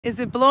Is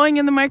it blowing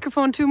in the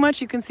microphone too much?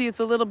 You can see it's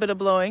a little bit of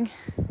blowing,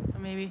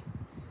 maybe.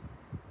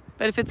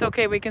 But if it's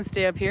okay, we can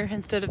stay up here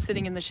instead of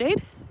sitting in the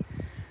shade.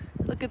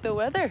 Look at the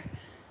weather.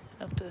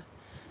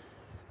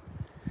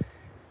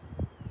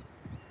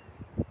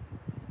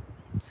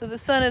 So the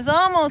sun is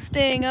almost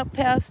staying up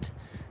past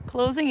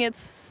closing.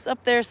 It's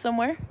up there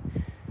somewhere,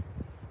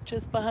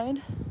 just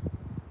behind.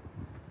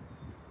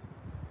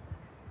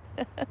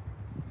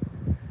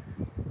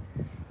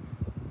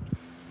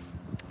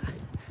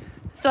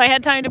 So I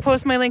had time to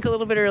post my link a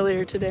little bit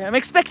earlier today. I'm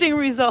expecting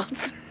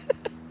results.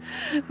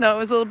 No, it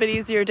was a little bit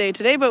easier day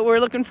today, but we're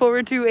looking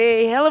forward to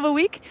a hell of a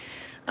week.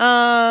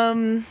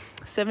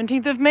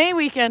 17th of May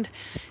weekend.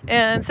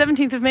 And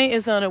 17th of May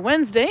is on a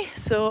Wednesday,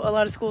 so a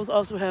lot of schools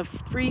also have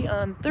free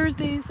on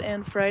Thursdays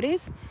and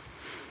Fridays.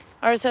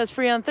 Ours has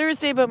free on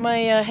Thursday, but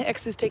my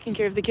ex is taking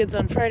care of the kids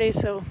on Friday,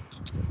 so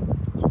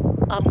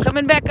I'm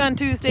coming back on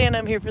Tuesday and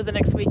I'm here for the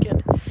next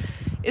weekend.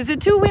 Is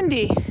it too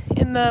windy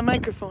in the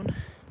microphone?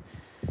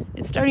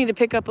 It's starting to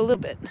pick up a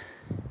little bit.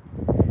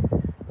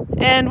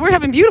 And we're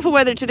having beautiful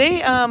weather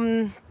today.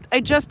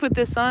 I just put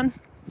this on,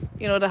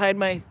 you know, to hide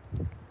my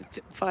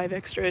 5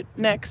 extra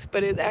necks,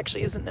 but it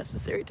actually isn't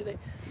necessary today.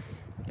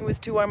 It was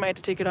too warm, I had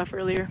to take it off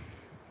earlier.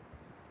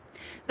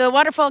 The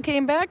waterfall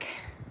came back.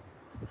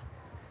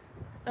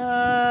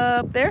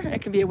 Up there, I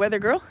can be a weather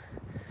girl.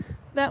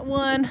 That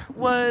one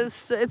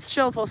was, it's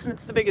Shellfalls and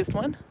it's the biggest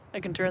one. I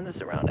can turn this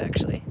around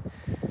actually.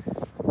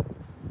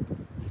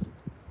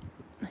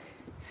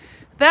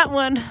 That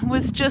one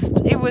was just,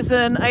 it was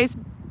an ice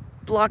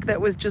block that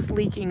was just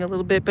leaking a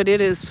little bit, but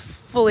it is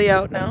fully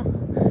out now.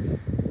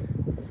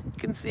 You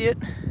can see it.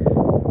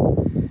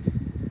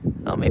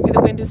 Oh, maybe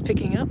the wind is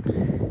picking up.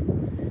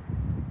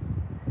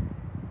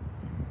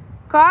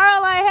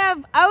 Karl, I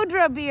have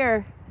Audra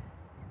beer.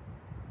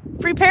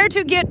 Prepare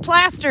to get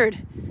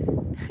plastered.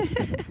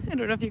 I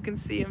don't know if you can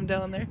see him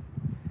down there.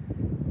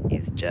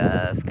 He's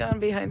just gone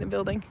behind the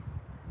building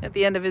at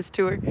the end of his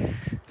tour.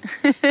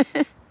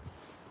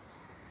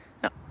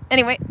 No.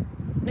 Anyway,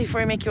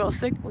 before I make you all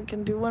sick, we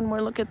can do one more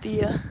look at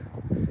the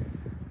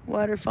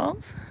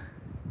waterfalls.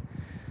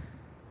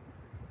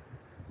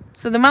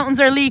 So the mountains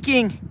are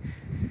leaking.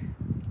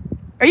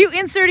 Are you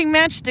inserting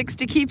matchsticks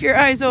to keep your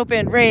eyes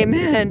open?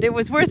 Raymond, it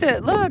was worth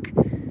it. Look.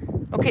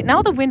 Okay,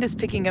 now the wind is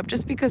picking up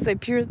just because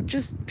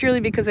purely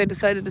because I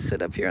decided to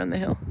sit up here on the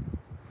hill.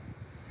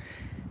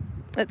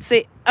 Let's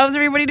see. How's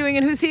everybody doing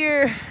and who's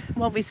here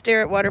while we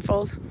stare at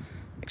waterfalls?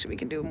 Actually, we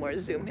can do more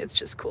zoom. It's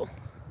just cool.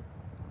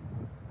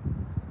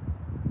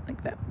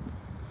 Like that.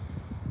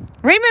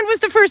 Raymond was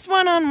the first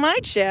one on my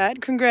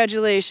chat.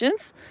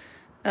 Congratulations.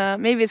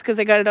 Maybe it's because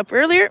I got it up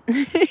earlier.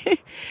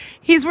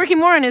 He's working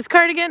more on his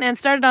cardigan and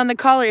started on the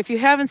collar. If you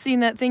haven't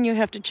seen that thing, you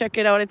have to check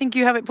it out. I think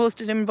you have it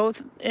posted in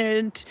both,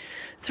 in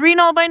 3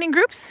 Nalbinding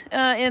groups.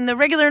 In the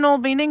regular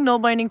Nalbinding,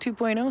 Nalbinding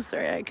 2.0.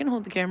 Sorry, I can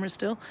hold the camera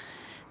still.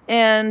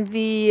 And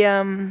the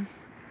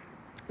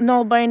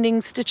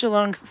Nalbinding stitch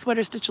along,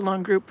 sweater stitch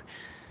along group.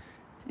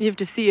 You have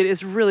to see it.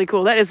 It's really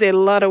cool. That is a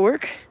lot of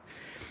work.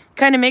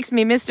 Kind of makes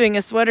me miss doing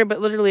a sweater,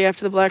 but literally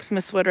after the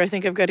blacksmith sweater, I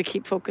think I've got to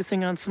keep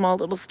focusing on small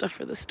little stuff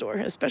for the store,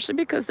 especially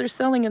because they're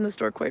selling in the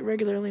store quite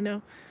regularly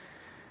now.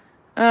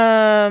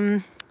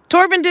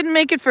 Torben didn't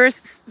make it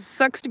first.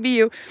 Sucks to be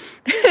you.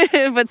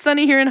 But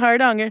sunny here in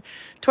Hardanger.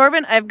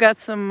 Torben, I've got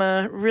some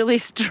really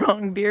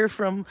strong beer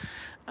from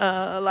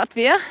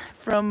Latvia,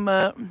 from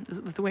is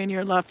it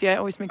Lithuania or Latvia? I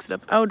always mix it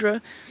up.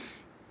 Audra.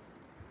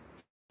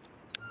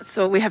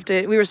 So we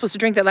were supposed to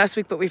drink that last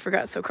week, but we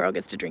forgot, so Karl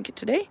gets to drink it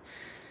today.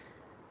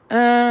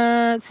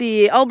 Let's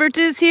see, Albert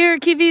is here,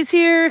 Kivi's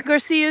here,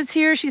 Garcia's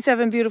here. She's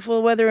having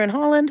beautiful weather in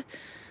Holland.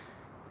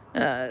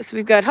 So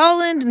we've got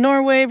Holland,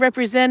 Norway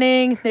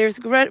representing. There's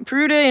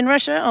Peruda in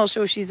Russia. I'll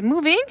show she's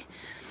moving.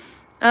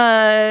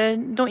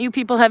 Don't you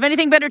people have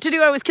anything better to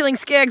do? I was killing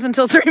skags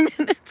until 3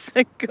 minutes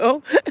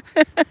ago.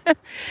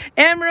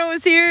 Amro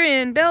is here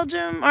in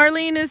Belgium.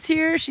 Arlene is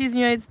here. She's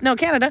in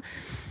Canada.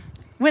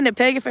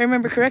 Winnipeg, if I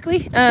remember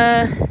correctly.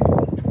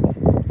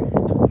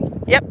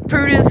 Yep,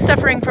 Peruda is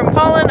suffering from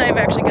pollen. I've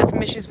actually got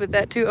some issues with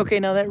that too. Okay,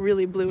 now that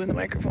really blew in the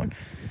microphone.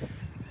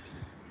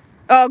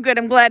 Oh, good.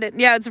 I'm glad it.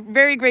 Yeah, it's a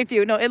very great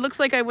view. No, it looks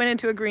like I went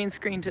into a green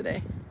screen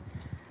today.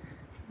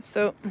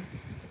 So,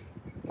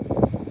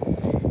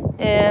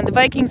 and the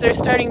Vikings are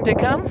starting to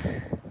come.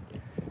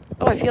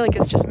 Oh, I feel like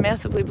it's just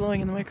massively blowing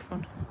in the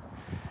microphone.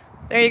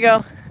 There you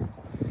go.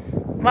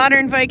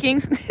 Modern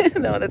Vikings.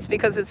 No, that's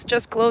because it's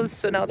just closed,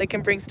 so now they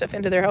can bring stuff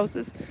into their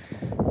houses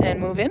and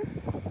move in.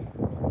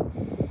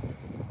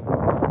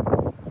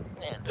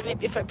 And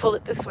maybe if I pull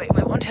it this way,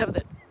 we won't have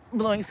that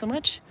blowing so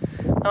much.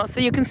 Oh, so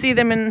you can see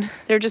them, and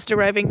they're just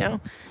arriving now.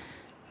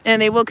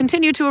 And they will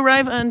continue to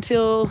arrive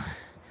until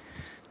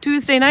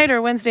Tuesday night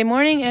or Wednesday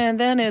morning, and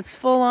then it's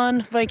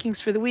full-on Vikings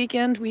for the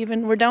weekend.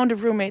 We're down to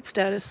roommate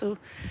status, so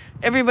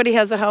everybody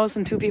has a house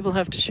and 2 people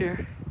have to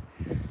share.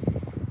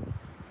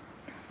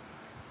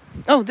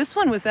 Oh, this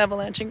one was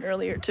avalanching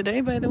earlier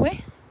today, by the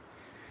way.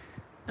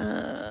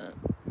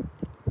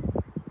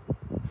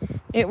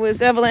 It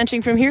was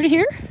avalanching from here to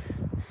here.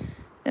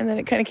 And then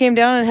it kind of came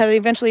down and had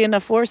eventually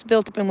enough force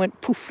built up and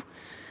went poof.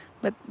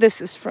 But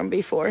this is from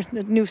before.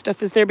 The new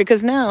stuff is there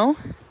because now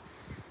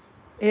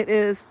it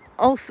is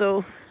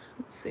also,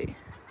 let's see,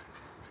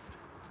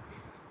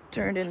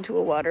 turned into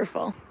a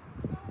waterfall.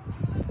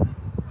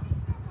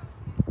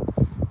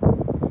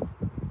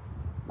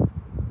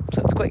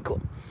 So it's quite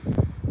cool.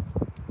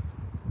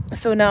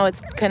 So now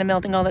it's kind of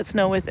melting all that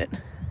snow with it.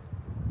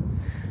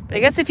 But I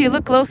guess if you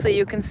look closely,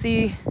 you can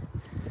see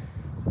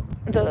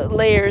the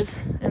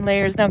layers and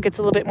layers. Now it gets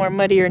a little bit more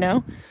muddier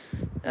now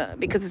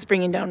because it's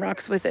bringing down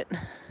rocks with it.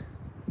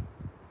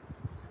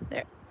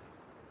 There.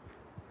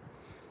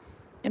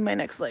 In my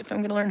next life, I'm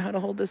going to learn how to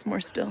hold this more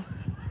still.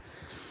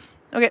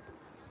 Okay,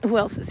 who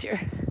else is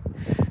here?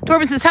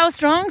 Torben says, how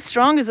strong?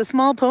 Strong as a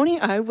small pony?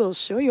 I will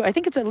show you. I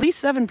think it's at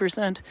least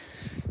 7%.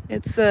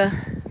 It's, and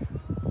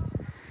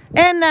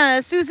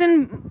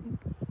Susan,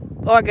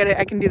 oh,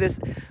 I can do this.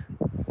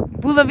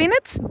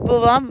 Bulavinets?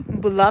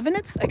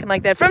 Bulavinets? I can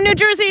like that. From New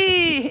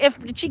Jersey!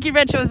 If Cheeky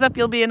Red shows up,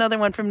 you'll be another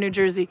one from New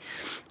Jersey.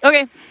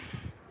 Okay.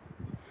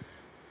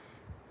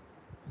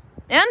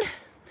 And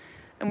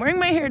I'm wearing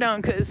my hair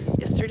down because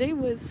yesterday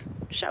was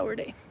shower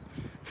day.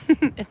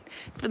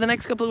 For the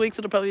next couple of weeks,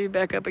 it'll probably be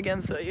back up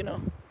again, so, you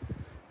know,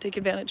 take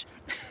advantage.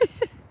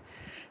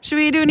 Should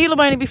we do needle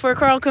binding before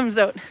Karl comes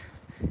out?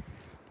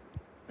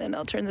 Then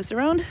I'll turn this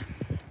around.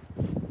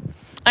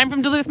 I'm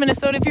from Duluth,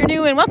 Minnesota, if you're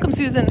new, and welcome,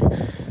 Susan.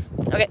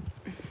 Okay,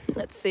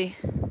 let's see.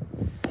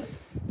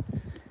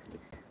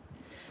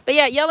 But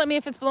yeah, yell at me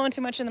if it's blowing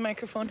too much in the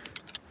microphone.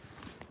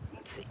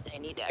 Let's see, I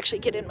need to actually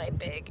get in my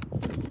bag.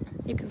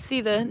 You can see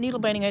the needle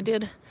binding I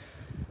did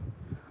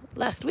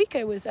last week.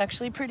 I was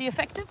actually pretty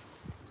effective.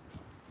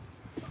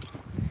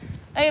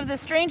 I have the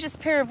strangest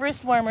pair of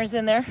wrist warmers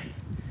in there.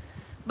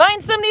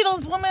 Bind some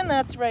needles, woman.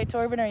 That's right,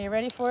 Torben. Are you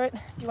ready for it? Do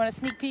you want a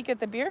sneak peek at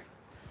the beer?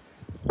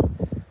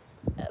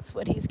 That's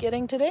what he's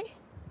getting today.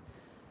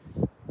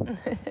 I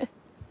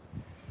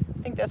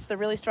think that's the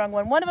really strong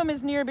one. One of them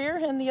is near beer,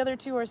 and the other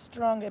two are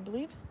strong, I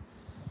believe.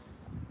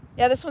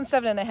 Yeah, this one's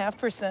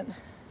 7.5%.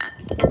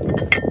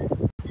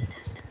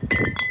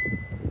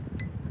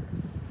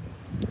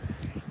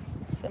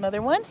 Some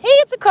other one. Hey,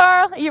 it's a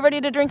Karl. Are you ready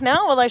to drink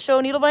now while I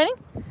show needle binding?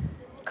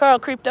 Karl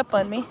creeped up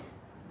on me.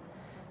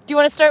 Do you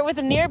want to start with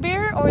the near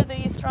beer or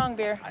the strong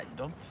beer? I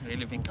don't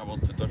really think I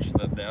want to touch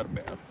the near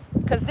beer.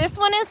 Because this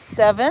one is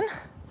 7%.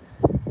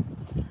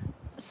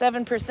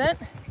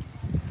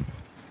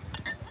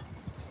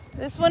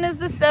 This one is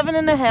the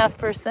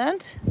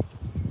 7.5%.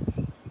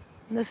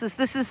 This is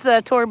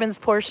Torben's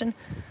portion.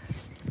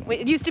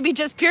 It used to be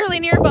just purely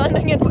needle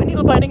binding and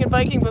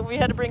Viking, but we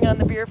had to bring on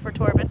the beer for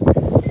Torben.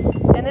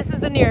 And this is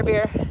the near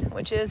beer,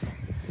 which is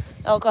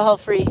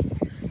alcohol-free.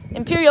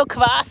 Imperial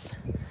Kvass.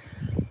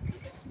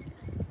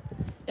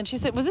 And she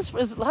said, was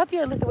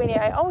Latvia or Lithuania?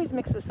 I always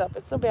mix this up.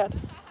 It's so bad.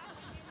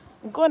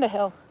 I'm going to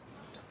hell.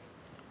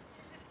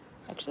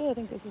 Actually, I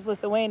think this is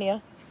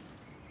Lithuania.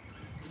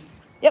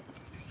 Yep.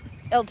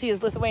 LT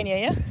is Lithuania,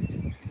 yeah?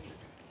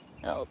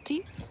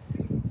 LT.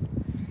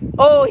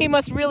 Oh, he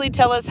must really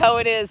tell us how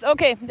it is.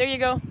 Okay, there you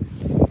go.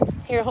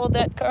 Here, hold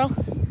that, Karl.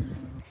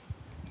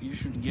 You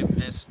should give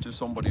this to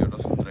somebody who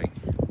doesn't drink.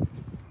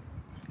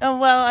 Oh,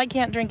 well, I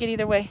can't drink it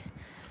either way.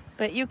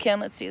 But you can.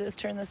 Let's see. Let's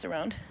turn this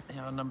around.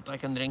 Yeah, but I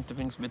can drink the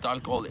things with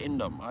alcohol in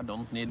them. I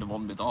don't need the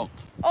one without.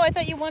 Oh, I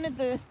thought you wanted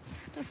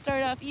to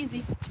start off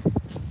easy.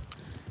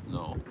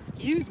 No.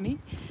 Excuse me.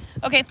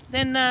 Okay,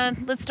 then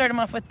let's start them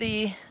off with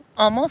the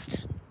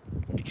almost.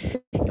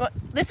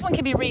 This one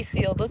can be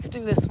resealed. Let's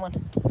do this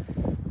one.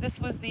 This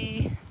is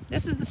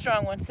the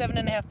strong one,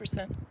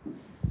 7.5%.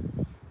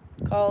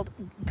 Called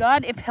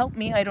God If Help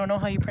Me. I don't know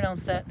how you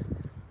pronounce that.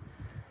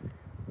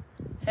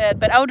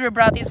 But Audra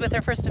brought these with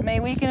her 1st of May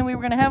weekend, and we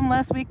were going to have them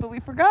last week, but we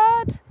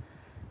forgot.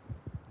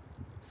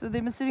 So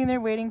they've been sitting there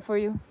waiting for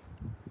you.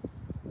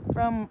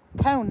 From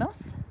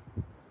Kaunas.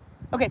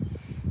 Okay.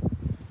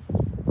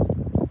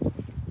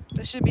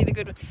 This should be the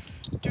good one.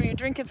 Do you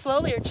drink it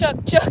slowly or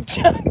chug, chug,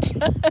 chug,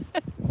 chug?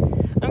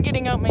 I'm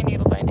getting out my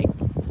needle binding.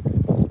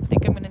 I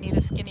think I'm going to need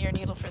a skinnier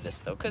needle for this,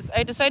 though, because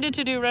I decided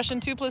to do Russian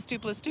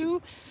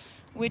 2+2+2,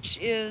 which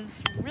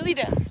is really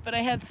dense, but I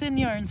had thin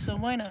yarn, so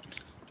why not?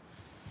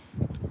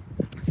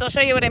 So I'll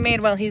show you what I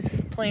made while he's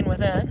playing with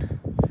that.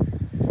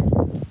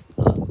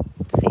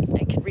 Let's see,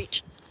 I can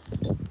reach.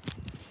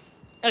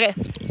 Okay.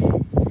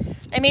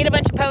 I made a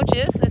bunch of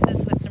pouches. This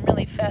is with some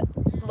really fat,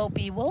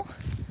 lopey wool.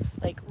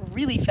 Like,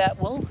 really fat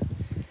wool.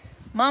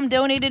 Mom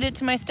donated it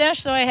to my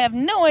stash, so I have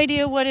no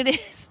idea what it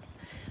is.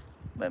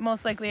 But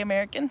most likely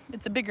American.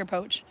 It's a bigger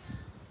pouch.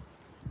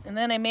 And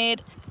then I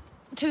made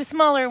 2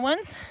 smaller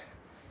ones.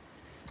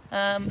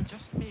 Is it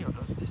just me, or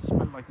does this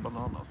smell like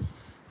bananas?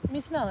 Let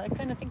me smell it. I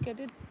kind of think I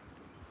did.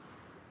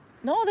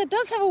 No, that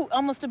does have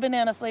almost a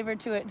banana flavor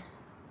to it.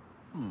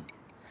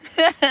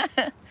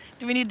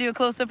 Do we need to do a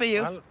close-up of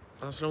you? Well,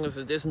 as long as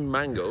it isn't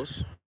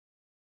mangoes.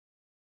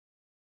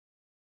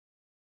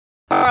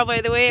 Karl,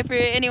 by the way, for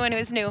anyone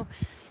who's new,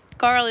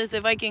 Karl is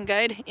a Viking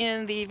guide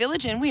in the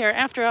village, and we are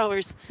after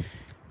hours.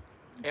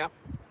 Yeah.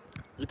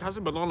 It has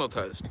a banana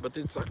taste, but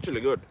it's actually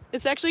good.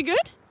 It's actually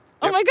good?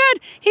 Oh my God,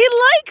 he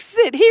likes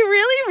it. He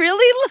really,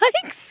 really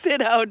likes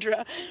it,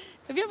 Audra.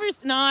 Have you ever,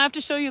 no, I have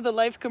to show you the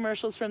Life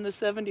commercials from the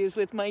 70s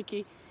with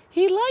Mikey.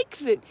 He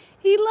likes it.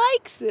 He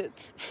likes it.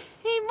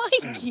 Hey,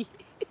 Mikey.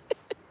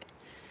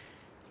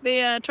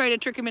 They try to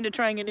trick him into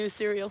trying a new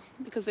cereal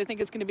because they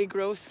think it's going to be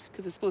gross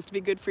because it's supposed to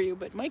be good for you,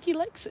 but Mikey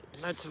likes it.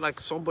 It's like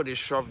somebody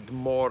shoved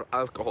more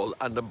alcohol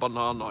and a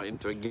banana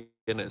into a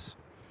Guinness.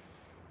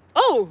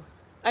 Oh,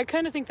 I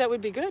kind of think that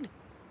would be good.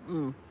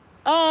 Oh,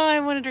 I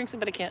want to drink some,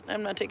 but I can't.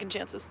 I'm not taking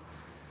chances.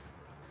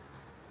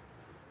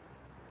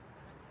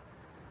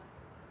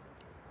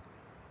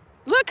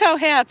 Look how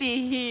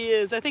happy he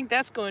is. I think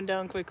that's going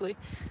down quickly.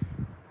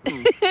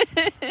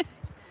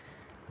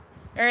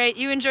 All right,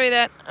 you enjoy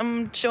that.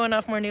 I'm showing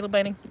off more needle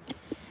binding.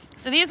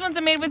 So these ones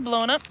I made with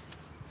blown up.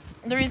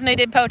 The reason I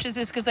did pouches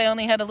is because I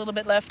only had a little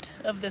bit left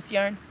of this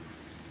yarn.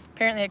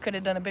 Apparently I could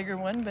have done a bigger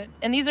one, but,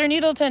 and these are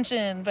needle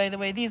tensioned, by the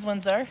way, these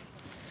ones are.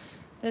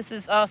 This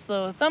is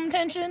also thumb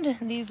tensioned,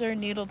 and these are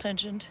needle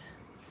tensioned.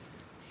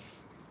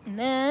 And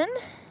then,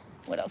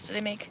 what else did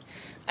I make?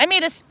 I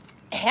made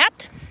a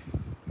hat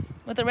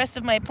with the rest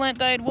of my plant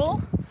dyed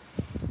wool.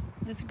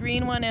 This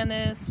green one and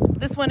this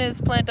one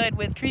is plant dyed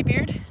with tree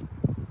beard.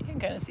 You can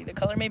kind of see the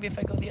color. Maybe if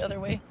I go the other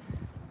way,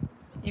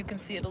 you can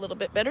see it a little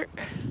bit better.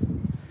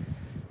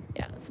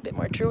 Yeah, it's a bit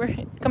more truer.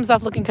 It comes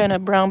off looking kind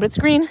of brown, but it's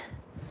green.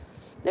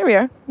 There we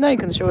are. Now you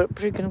can show it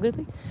pretty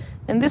clearly.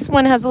 And this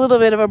one has a little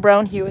bit of a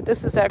brown hue.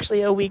 This is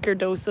actually a weaker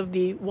dose of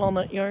the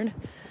walnut yarn.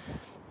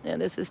 And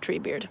this is tree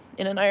beard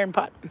in an iron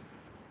pot.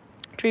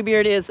 Tree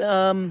beard is,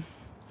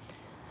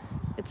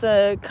 it's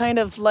a kind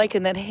of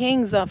lichen that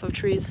hangs off of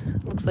trees.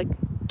 It looks like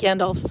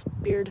Gandalf's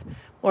beard.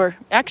 Or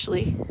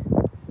actually,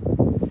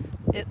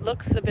 it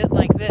looks a bit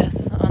like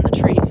this on the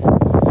trees.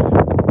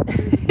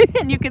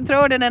 And you can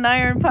throw it in an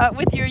iron pot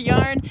with your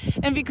yarn.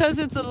 And because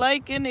it's a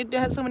lichen, it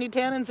has so many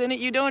tannins in it,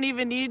 you don't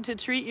even need to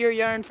treat your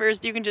yarn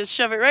first. You can just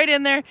shove it right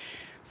in there.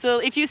 So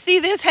if you see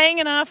this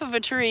hanging off of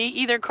a tree,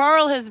 either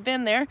Karl has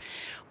been there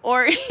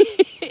or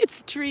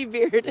it's tree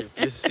beard. If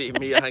you see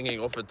me hanging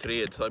off a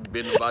tree, it's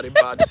been a very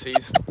bad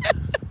season.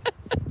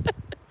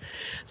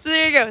 So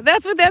there you go.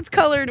 That's what that's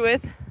colored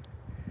with.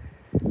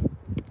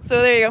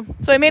 So there you go.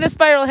 So I made a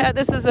spiral hat.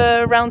 This is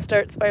a round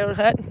start spiral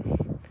hat.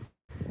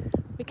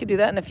 We could do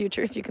that in the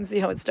future if you can see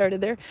how it started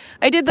there.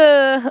 I did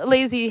the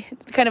lazy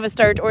kind of a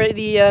start, or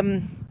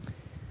the,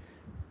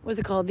 what's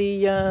it called?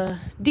 The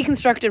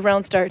deconstructed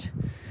round start.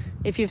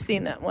 If you've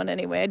seen that one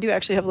anyway. I do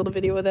actually have a little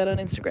video of that on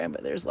Instagram,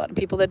 but there's a lot of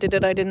people that did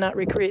it. I did not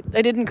recreate.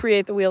 I didn't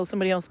create the wheel.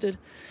 Somebody else did.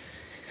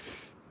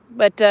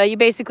 But you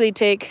basically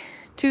take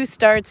 2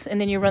 starts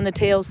and then you run the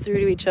tails through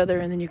to each other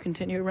and then you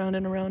continue around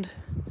and around.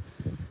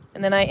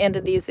 And then I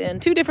ended these in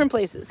 2 different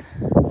places.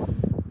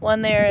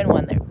 One there and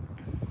one there.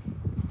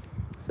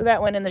 So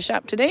that went in the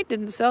shop today.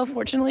 Didn't sell,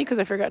 fortunately, because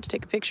I forgot to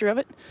take a picture of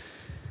it.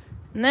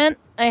 And then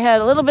I had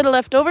a little bit of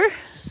left over,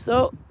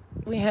 so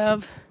we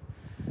have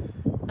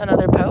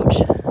another pouch.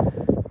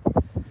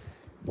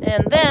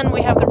 And then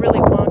we have the really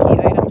wonky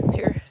items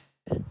here.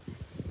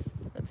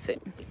 Let's see.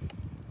 If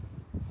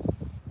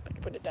I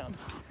can put it down.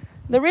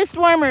 The wrist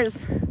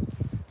warmers.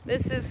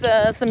 This is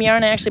some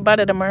yarn I actually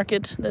bought at a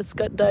market that's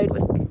got dyed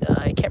with,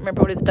 I can't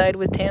remember what it's dyed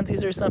with,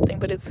 tansies or something,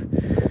 but it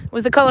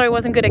was the color I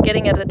wasn't good at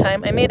getting at the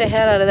time. I made a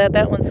hat out of that.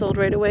 That one sold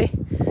right away.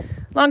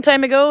 Long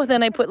time ago,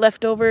 then I put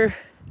leftover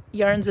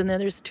yarns in there.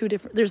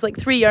 There's like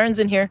 3 yarns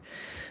in here.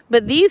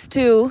 But these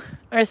 2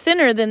 are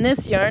thinner than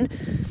this yarn.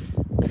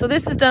 So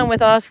this is done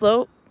with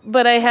Oslo,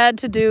 but I had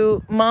to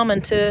do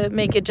Mammon to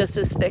make it just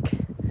as thick,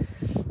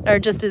 or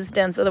just as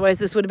dense. Otherwise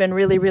this would have been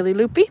really, really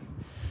loopy.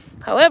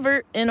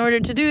 However, in order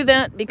to do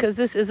that, because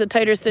this is a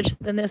tighter stitch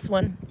than this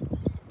one,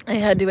 I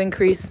had to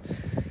increase.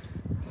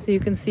 So you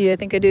can see, I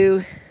think I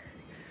do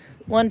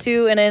 1,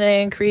 2, and then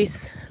I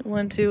increase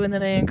 1, 2, and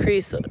then I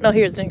increase. So, no,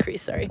 here's an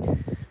increase, sorry.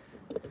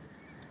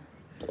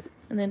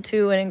 And then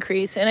 2 and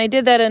increase. And I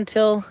did that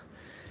until,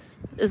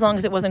 as long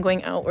as it wasn't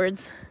going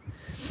outwards.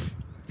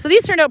 So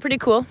these turned out pretty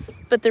cool,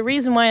 but the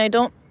reason why I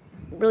don't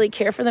really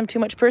care for them too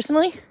much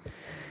personally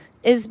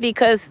is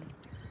because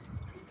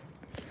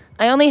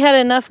I only had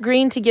enough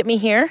green to get me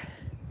here,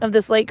 of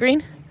this light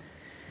green,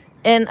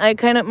 and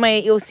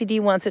my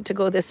OCD wants it to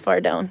go this far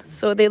down.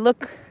 So they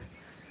look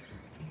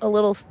a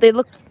little,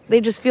 they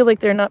just feel like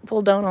they're not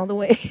pulled down all the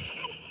way,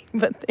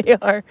 but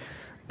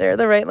they're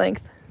the right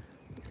length.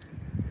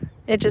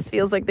 It just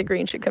feels like the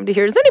green should come to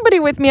here. Is anybody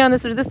with me on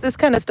this? Or this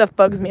kind of stuff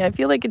bugs me. I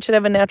feel like it should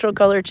have a natural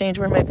color change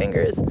where my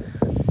finger is.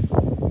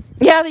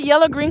 Yeah, the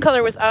yellow-green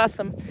color was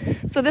awesome.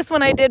 So this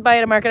one I did buy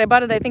at a market. I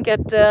bought it, I think,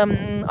 at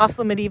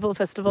Oslo Medieval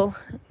Festival.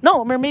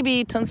 No, or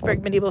maybe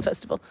Tønsberg Medieval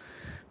Festival.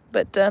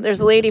 But there's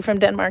a lady from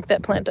Denmark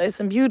that plant dyes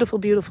some beautiful,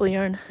 beautiful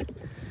yarn.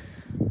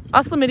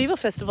 Oslo Medieval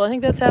Festival, I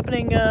think that's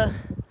happening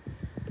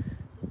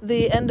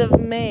the end of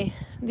May.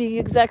 The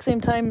exact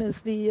same time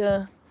as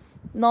the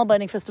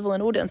Nalbinding Festival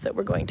in Odense that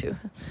we're going to.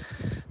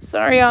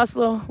 Sorry,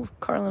 Oslo.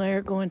 Karl and I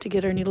are going to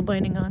get our needle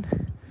binding on.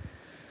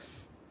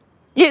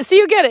 Yeah, so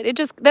you get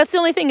it. That's the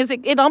only thing, is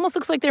it almost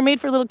looks like they're made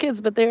for little kids,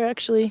 but they're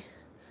actually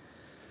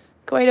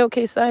quite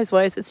okay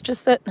size-wise. It's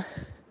just that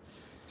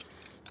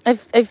I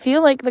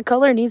feel like the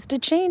color needs to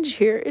change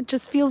here. It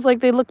just feels like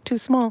they look too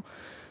small.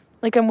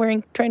 Like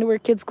I'm trying to wear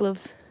kids'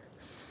 gloves.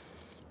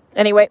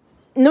 Anyway,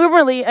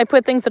 normally I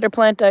put things that are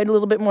plant dyed a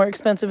little bit more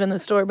expensive in the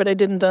store, but I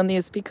didn't on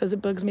these because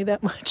it bugs me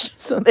that much.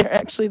 So they're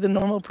actually the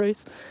normal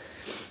price.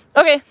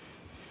 Okay.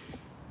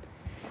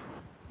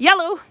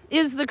 Yellow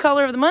is the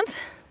color of the month.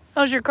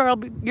 How's your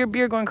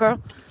beer going, Karl?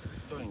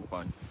 It's doing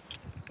fine.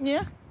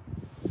 Yeah.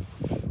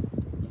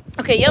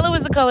 Okay, yellow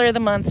is the color of the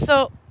month.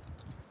 So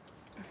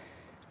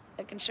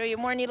I can show you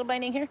more needle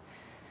binding here.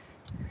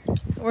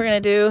 We're gonna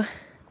do,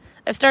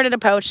 I've started a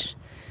pouch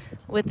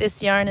with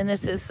this yarn, and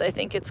this is, I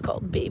think it's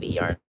called baby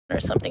yarn or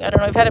something. I don't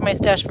know, I've had it in my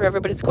stash forever,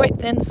 but it's quite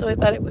thin, so I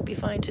thought it would be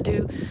fine to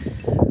do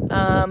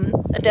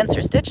a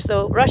denser stitch.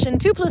 So Russian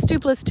 2 + 2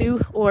 +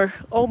 2, or,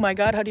 oh my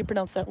God, how do you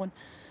pronounce that one?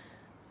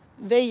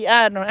 I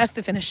don't know, ask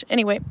the finish.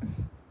 Anyway,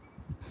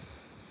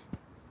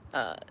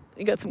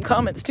 you got some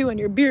comments too on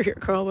your beer here,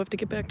 Karl. We'll have to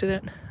get back to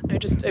that.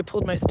 I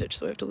pulled my stitch,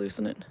 so I have to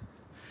loosen it.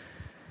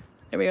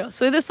 There we go.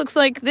 So this looks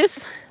like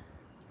this.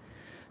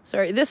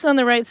 Sorry, this on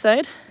the right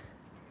side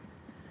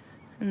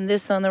and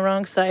this on the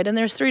wrong side. And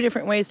there's 3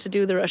 different ways to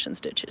do the Russian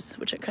stitches,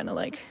 which I kind of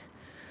like.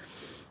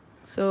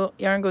 So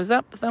yarn goes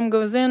up, thumb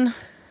goes in.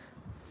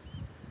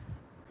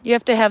 You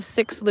have to have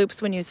 6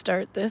 loops when you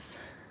start this,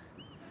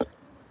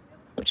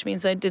 which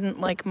means I didn't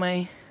like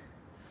my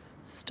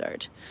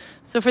start.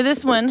 So for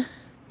this one,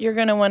 you're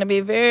going to want to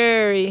be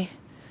very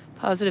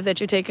positive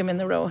that you take them in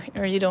the row,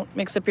 or you don't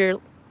mix up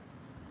your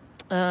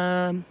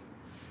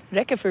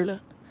rekkefølge.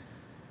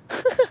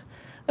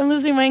 I'm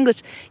losing my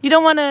English. You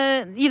don't want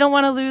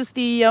to lose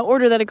the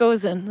order that it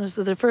goes in. This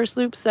is the first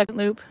loop, second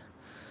loop,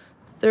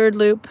 third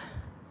loop,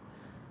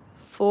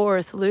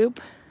 fourth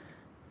loop,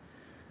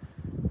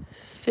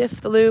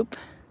 fifth loop,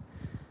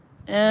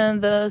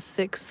 and the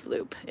 6th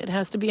loop. It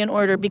has to be in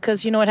order,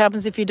 because you know what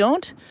happens if you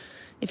don't?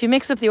 If you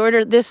mix up the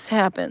order, this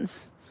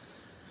happens.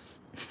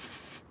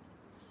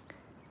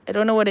 I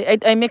don't know what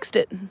I mixed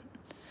it.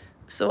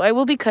 So I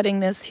will be cutting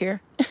this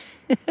here.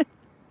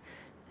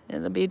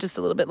 It'll be just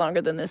a little bit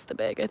longer than this, the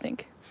bag, I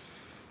think.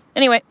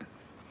 Anyway,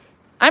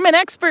 I'm an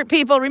expert,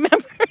 people,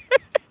 remember?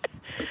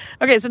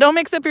 Okay, so don't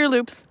mix up your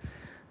loops.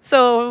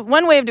 So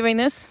one way of doing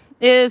this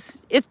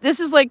is, this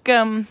is like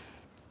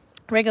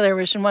regular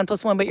version 1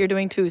 + 1, but you're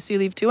doing 2. So you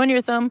leave 2 on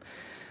your thumb,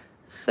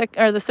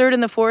 or the 3rd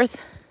and the 4th,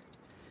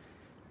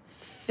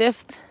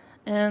 5th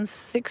and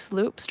 6th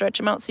loop. Stretch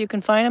them out so you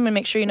can find them and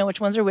make sure you know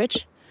which ones are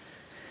which.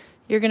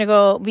 You're going to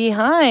go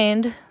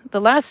behind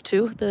the last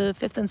 2, the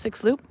 5th and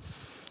 6th loop,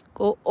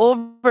 go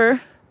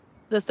over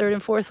the 3rd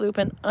and 4th loop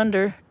and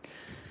under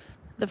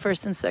the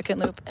 1st and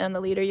 2nd loop and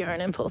the leader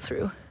yarn and pull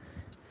through.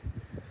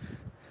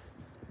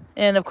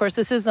 And of course,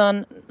 this is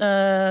on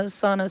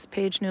Sana's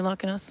page, New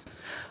Lockenos.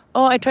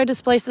 Oh, I tried to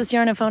splice this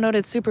yarn and found out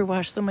it's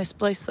superwash, so my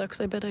splice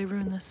sucks. I bet I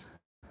ruined this.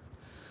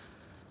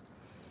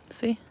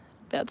 See?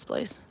 Bad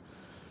splice.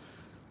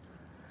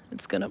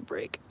 It's gonna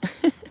break.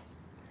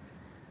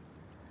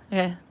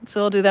 Okay,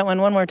 so I'll do that one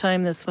more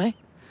time this way.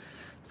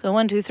 So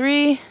 1, 2,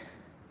 3,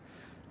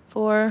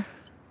 4,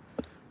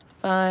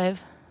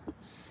 5,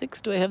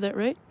 6. Do I have that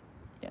right?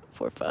 Yeah,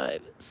 4,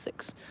 5,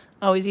 6.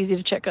 Always easy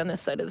to check on this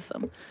side of the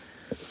thumb.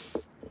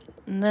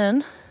 And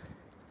then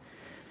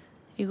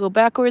you go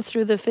backwards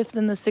through the 5th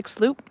and the 6th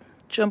loop,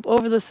 jump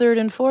over the 3rd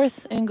and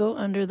 4th, and go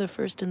under the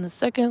 1st and the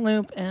 2nd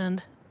loop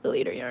and the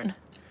leader yarn,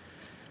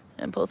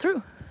 and pull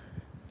through.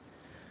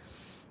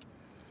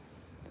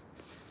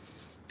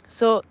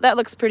 So that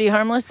looks pretty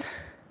harmless.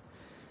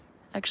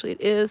 Actually,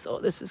 it is. Oh,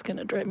 this is going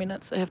to drive me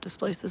nuts. I have to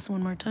splice this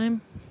one more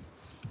time.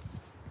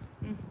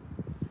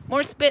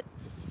 More spit.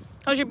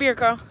 How's your beer,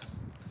 Karl?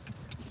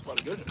 It's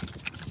very good.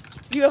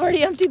 You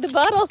already emptied the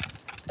bottle?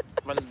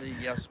 Well,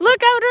 yes. Look,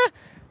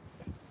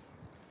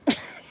 Audra!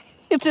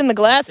 It's in the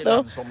glass, Still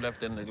though. have some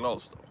left in the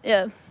glass, though.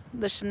 Yeah,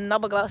 the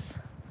Schnabelglas.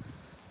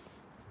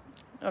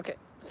 Okay,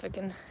 if I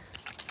can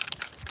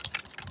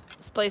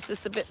splice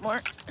this a bit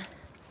more.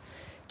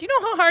 Do you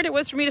know how hard it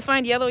was for me to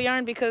find yellow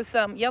yarn? Because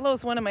yellow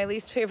is one of my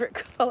least favorite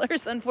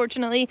colors,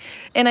 unfortunately.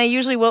 And I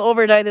usually will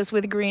over dye this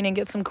with green and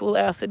get some cool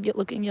acid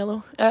looking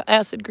yellow,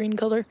 acid green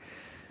color.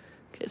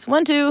 Okay, so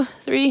 1, 2,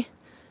 3,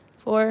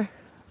 4,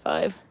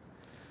 5,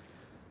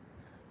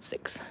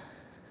 6.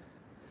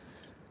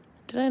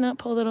 Did I not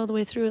pull that all the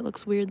way through? It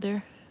looks weird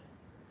there.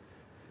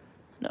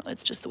 No,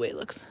 it's just the way it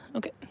looks.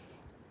 Okay,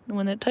 the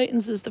one that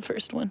tightens is the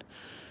first one.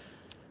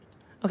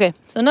 Okay,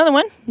 so another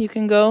one, you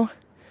go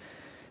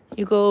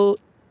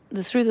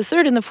through the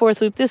 3rd and the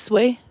 4th loop this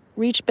way,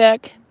 reach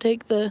back,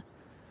 take the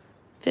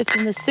 5th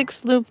and the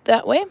 6th loop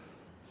that way,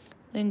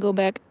 then go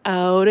back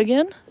out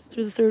again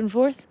through the 3rd and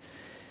 4th,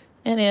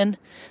 and in.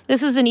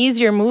 This is an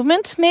easier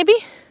movement, maybe,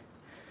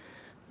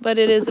 but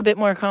it is a bit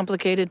more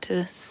complicated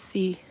to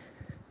see.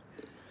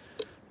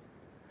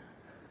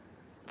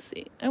 Let's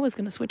see, I was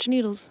going to switch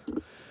needles.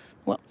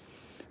 Well,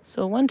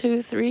 so 1,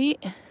 2, 3,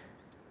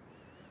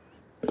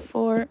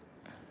 4,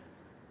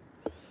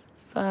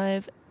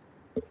 5,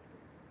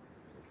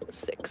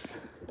 6.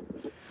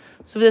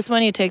 So for this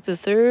one, you take the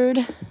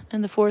 3rd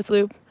and the 4th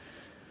loop,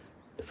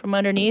 from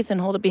underneath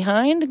and hold it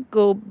behind.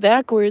 Go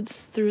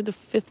backwards through the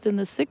 5th and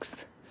the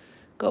 6th.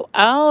 Go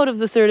out of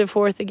the 3rd and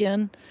 4th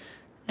again.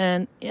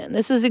 And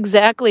this is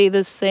exactly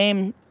the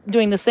same,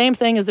 doing the same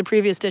thing as the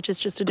previous stitch. It's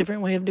just a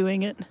different way of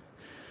doing it.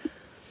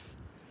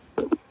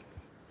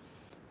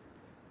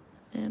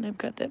 And I've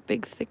got that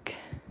big, thick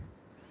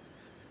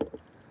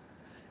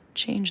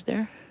change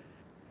there.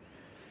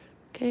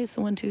 Okay,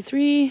 so 1, 2,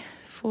 3,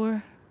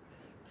 4,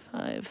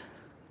 5,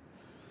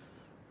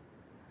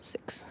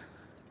 6.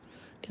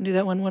 Can do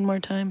that one more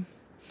time.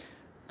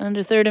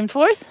 Under 3rd and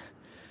 4th.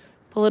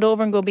 Pull it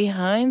over and go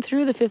behind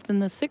through the 5th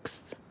and the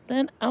 6th.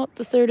 Then out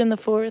the 3rd and the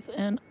 4th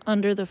and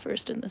under the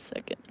 1st and the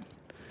 2nd.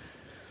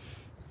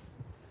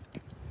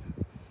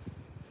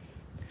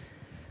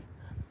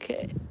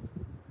 Okay.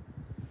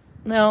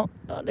 Now,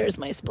 there's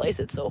my splice.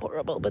 It's so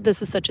horrible, but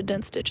this is such a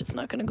dense stitch, it's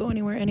not going to go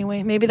anywhere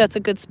anyway. Maybe that's a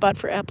good spot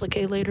for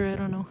applique later, I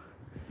don't know.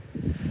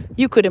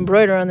 You could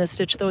embroider on this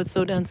stitch, though it's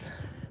so dense.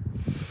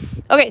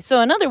 Okay,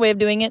 so another way of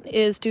doing it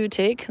is to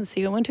take, let's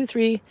see, 1, 2,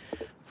 3,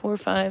 4,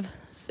 5,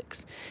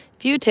 6.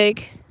 If you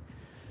take,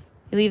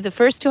 you leave the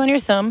first 2 on your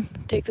thumb,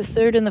 take the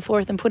 3rd and the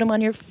 4th and put them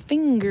on your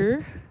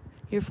finger,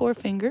 your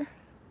forefinger,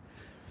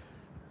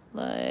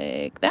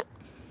 like that.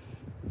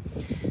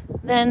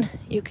 Then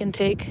you can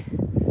take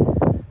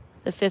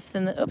the 5th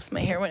and the, oops,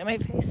 my hair went in my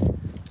face.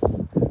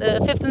 The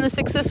 5th and the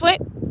 6th this way,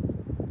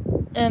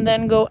 and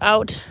then go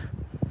out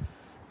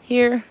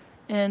here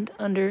and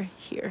under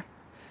here.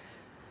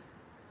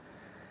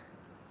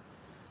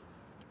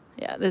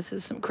 Yeah, this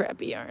is some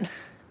crappy yarn.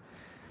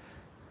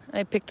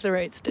 I picked the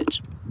right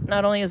stitch.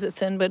 Not only is it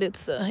thin, but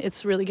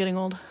it's really getting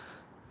old.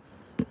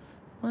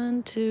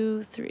 1,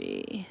 2,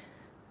 3,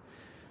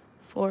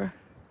 4,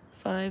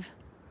 5,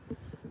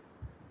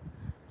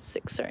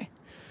 6, sorry.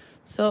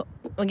 So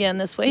again,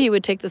 this way you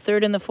would take the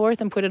 3rd and the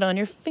 4th and put it on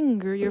your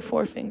finger, your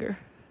forefinger.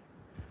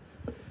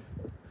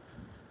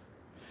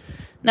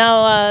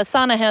 Now,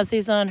 Sana has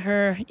these on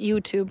her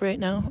YouTube right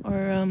now,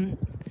 or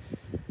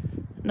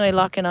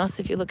Neulokenas,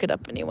 if you look it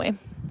up anyway.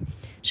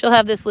 She'll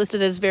have this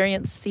listed as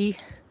variant C.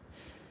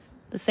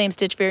 The same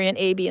stitch variant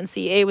A, B, and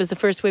C. A was the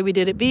first way we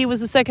did it. B was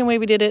the second way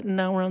we did it, and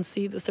now we're on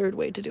C, the 3rd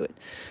way to do it.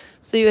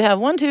 So you have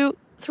 1, 2,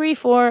 3,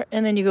 4,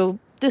 and then you go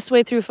this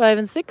way through 5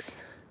 and 6,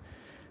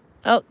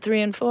 out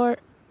 3 and 4,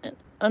 and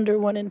under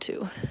 1 and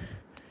 2.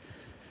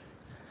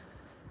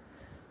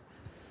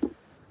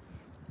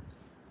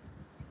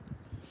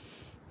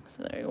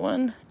 So there you go,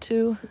 1,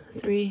 2,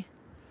 3,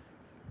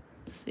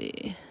 let's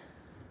see.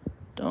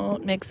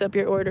 Don't mix up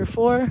your order.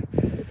 4,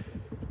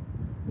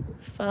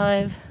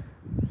 5,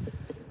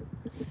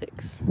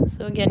 6.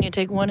 So again, you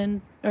take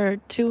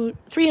 2,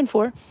 3, and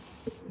 4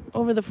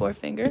 over the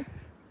forefinger.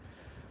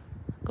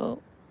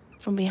 Go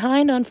from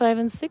behind on 5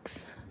 and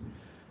 6,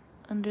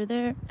 under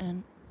there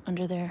and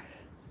under there.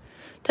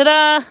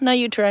 Ta-da! Now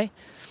you try.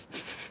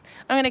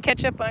 I'm gonna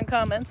catch up on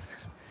comments.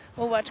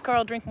 We'll watch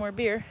Karl drink more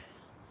beer.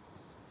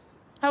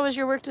 How was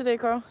your work today,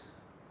 Karl?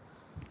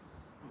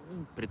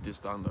 Pretty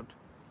standard.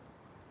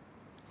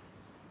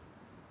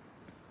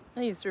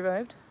 Oh, you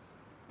survived?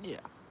 Yeah.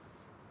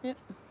 Yep.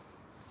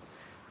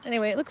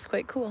 Anyway, it looks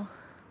quite cool,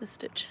 this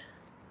stitch.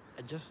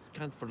 I just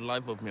can't for the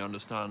life of me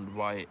understand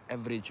why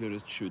every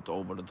tourist shoot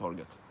over the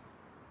target.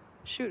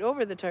 Shoot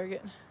over the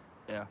target?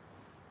 Yeah.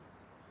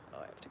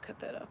 Oh, I have to cut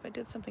that up. I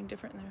did something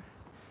different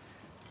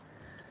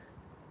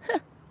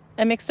there.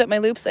 I mixed up my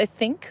loops, I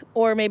think,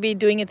 or maybe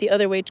doing it the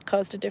other way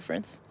caused a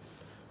difference.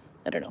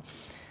 I don't know.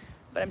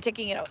 But I'm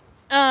taking it out.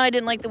 I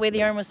didn't like the way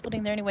the arm was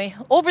splitting there anyway.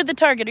 Over the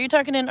target. Are you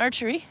talking in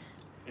archery?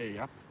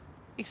 Yeah.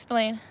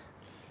 Explain.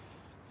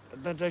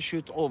 Then they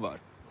shoot over.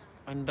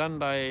 And then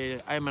they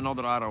aim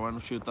another arrow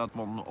and shoot that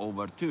one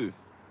over too.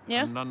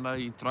 Yeah. And then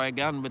they try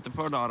again with the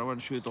third arrow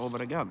and shoot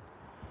over again.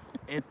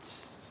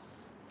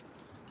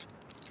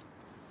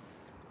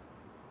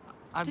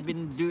 I've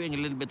been doing a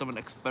little bit of an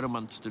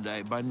experiment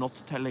today by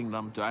not telling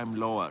them to aim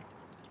lower.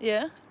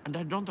 Yeah. And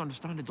they don't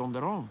understand it on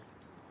their own.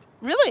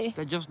 Really?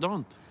 They just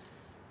don't.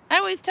 I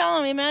always tell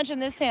them, imagine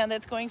this hand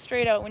that's going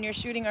straight out when you're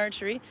shooting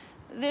archery.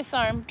 This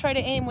arm, try to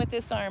aim with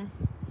this arm.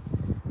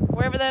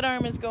 Wherever that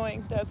arm is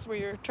going, that's where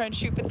you're trying to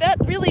shoot. But that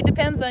really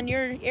depends on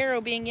your arrow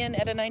being in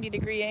at a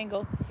 90-degree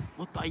angle.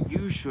 What I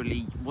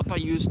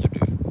used to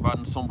do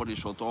when somebody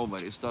shot over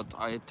is that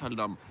I tell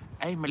them,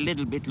 aim a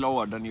little bit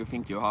lower than you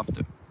think you have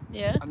to.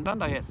 Yeah. And then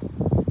they hit.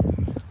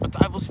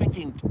 But I was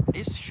thinking,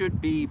 this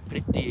should be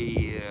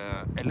pretty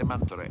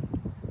elementary.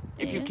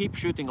 If you keep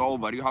shooting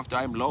over, you have to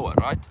aim lower,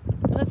 right?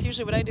 Well, that's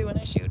usually what I do when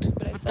I shoot.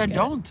 But they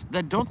don't.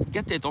 They don't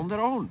get it on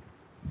their own.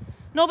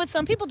 No, but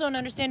some people don't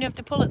understand you have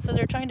to pull it, so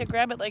they're trying to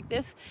grab it like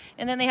this,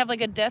 and then they have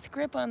like a death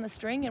grip on the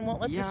string and won't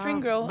let the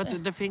string grow.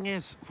 But the thing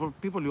is, for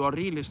people who are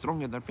really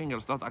strong in their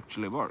fingers, that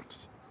actually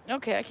works.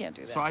 Okay, I can't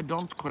do that. So I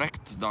don't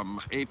correct them.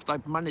 If they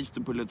manage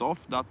to pull it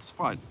off, that's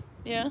fine.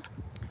 Yeah.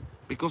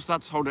 Because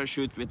that's how they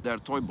shoot with their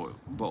toy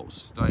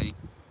bows. They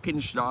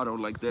pinch the arrow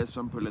like this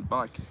and pull it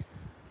back.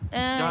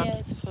 Yeah,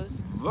 I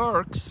suppose.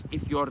 Works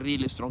if you're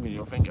really strong in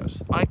your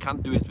fingers. I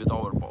can't do it with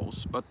our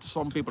bows, but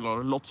some people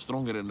are a lot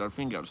stronger in their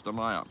fingers than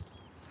I am.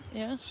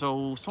 Yeah.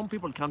 So some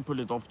people can pull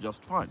it off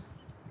just fine.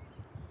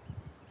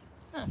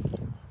 Huh.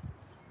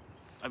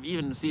 I've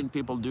even seen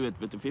people do it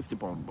with a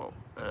 50-pound bow.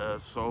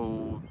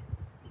 So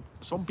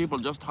some people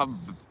just have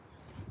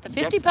The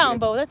 50-pound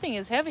bow, that thing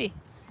is heavy.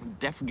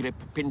 Death grip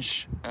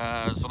pinch,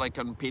 so they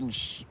can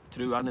pinch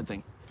through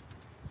anything.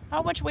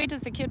 How much weight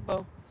is the kid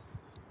bow?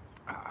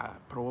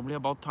 Probably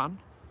about 10.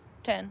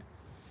 10.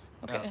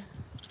 Okay.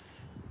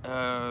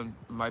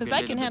 Because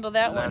I can handle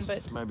that less, one,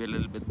 but maybe a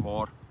little bit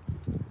more.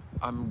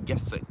 I'm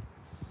guessing.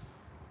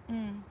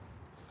 And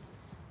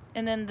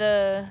then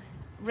the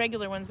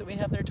regular ones that we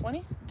have, they're 20?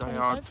 They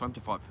 25? are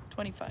 25.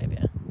 25,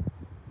 yeah.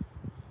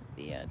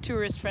 The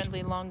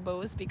tourist-friendly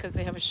longbows because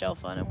they have a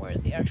shelf on them,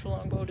 whereas the actual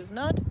longbow does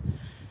not.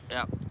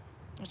 Yeah.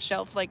 A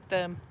shelf, like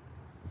the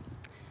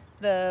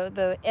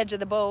edge of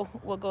the bow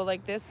will go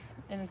like this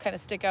and kind of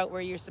stick out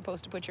where you're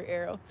supposed to put your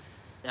arrow.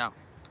 Yeah.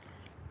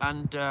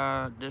 And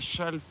the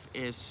shelf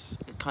is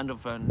kind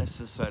of a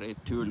necessary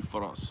tool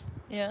for us.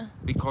 Yeah.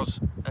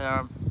 Because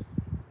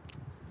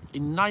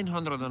in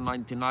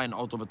 999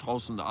 out of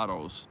 1,000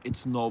 arrows,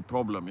 it's no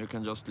problem. You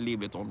can just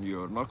leave it on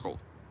your knuckle.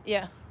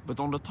 Yeah. But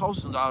on the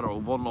 1,000th arrow,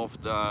 one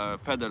of the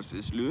feathers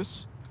is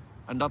loose,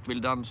 and that will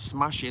then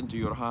smash into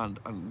your hand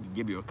and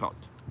give you a cut.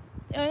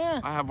 Oh yeah.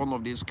 I have one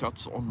of these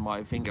cuts on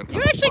my finger.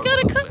 You actually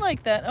got a cut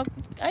like that. Oh,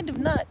 I do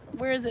not.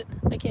 Where is it?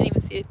 I can't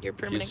even see it. Your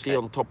permanent You see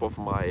cut. on top of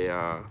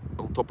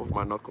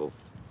my knuckle.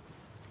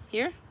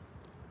 Here?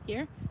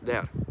 Here?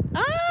 There.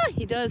 Ah,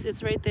 he does.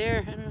 It's right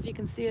there. I don't know if you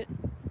can see it.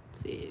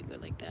 Let's see, go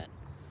like that.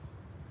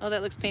 Oh,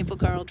 that looks painful,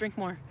 Karl. Drink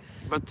more.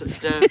 But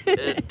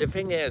the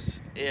thing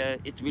is,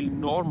 it will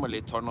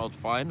normally turn out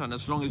fine, and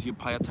as long as you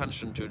pay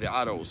attention to the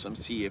arrows and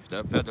see if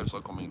the feathers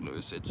are coming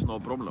loose, it's no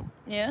problem.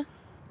 Yeah?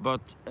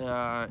 But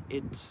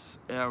it's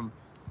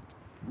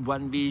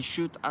when we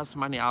shoot as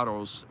many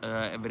arrows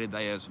every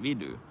day as we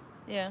do,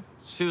 Yeah.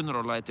 sooner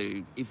or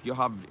later, if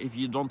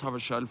you don't have a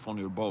shelf on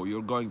your bow,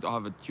 you're going to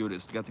have a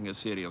tourist getting a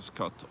serious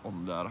cut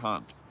on their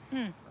hand,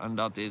 and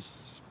that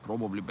is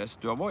probably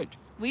best to avoid.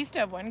 We used to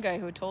have one guy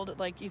who told it,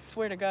 like, you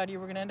swear to God you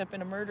were going to end up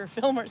in a murder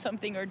film or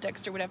something, or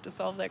Dexter would have to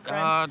solve that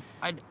crime.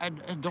 I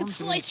don't Could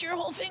slice your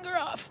whole finger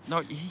off.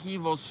 No, he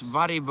was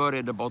very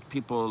worried about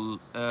people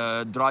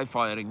dry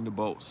firing the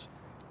bows.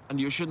 And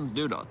you shouldn't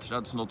do that.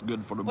 That's not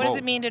good for the bow. What does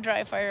it mean to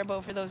dry fire a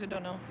bow, for those who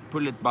don't know?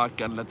 Pull it back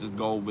and let it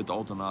go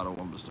without an arrow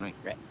on the string.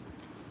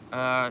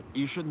 Right.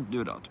 You shouldn't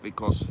do that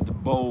because the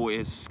bow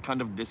is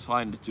kind of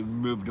designed to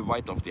move the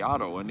weight of the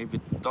arrow, and if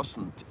it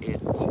doesn't,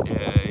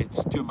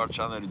 it's too much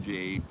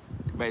energy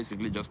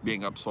basically just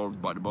being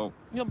absorbed by the bow.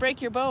 You'll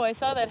break your bow. I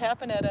saw that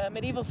happen at a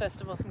medieval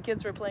festival. Some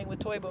kids were playing with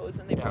toy bows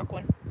and they broke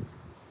one.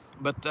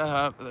 But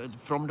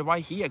from the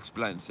way he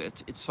explains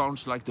it, it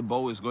sounds like the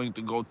bow is going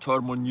to go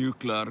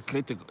thermonuclear,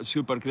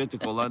 super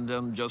critical, and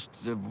then just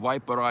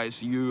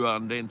vaporize you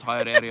and the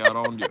entire area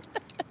around you.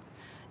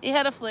 He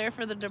had a flair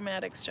for the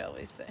dramatics, shall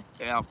we say.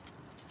 Yeah.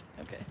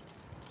 Okay.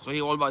 So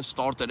he always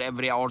started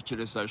every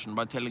archery session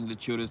by telling the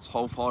tourists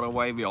how far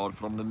away we are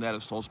from the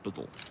nearest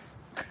hospital.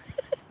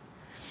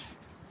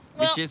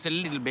 Which is a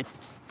little bit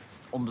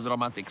on the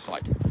dramatic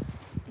side.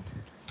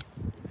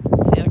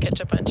 Let's see, I'll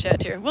catch up on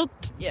chat here. Well,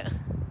 yeah.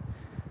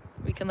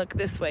 We can look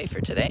this way for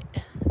today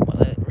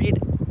while I read.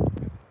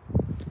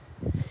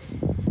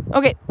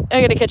 Okay,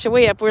 I gotta catch it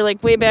way up. We're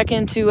like way back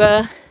into,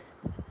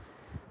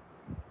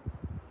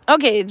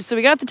 Okay, so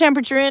we got the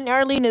temperature in.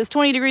 Arlene is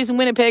 20 degrees in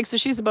Winnipeg, so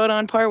she's about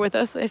on par with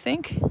us, I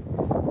think.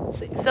 Let's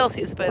see,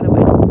 Celsius, by the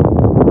way.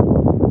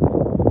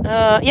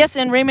 Yes,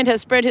 and Raymond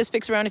has spread his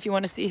pics around if you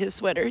want to see his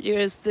sweater.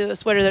 Here's the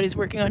sweater that he's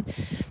working on.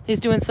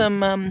 He's doing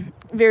some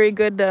very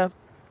good...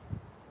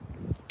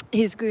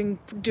 He's doing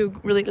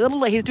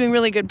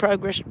really good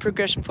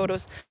progression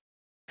photos.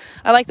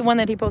 I like the one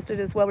that he posted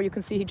as well, where you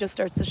can see he just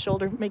starts the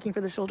shoulder, making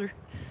for the shoulder.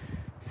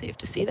 So you have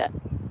to see that.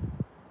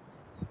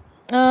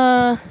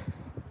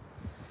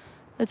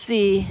 Let's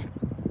see.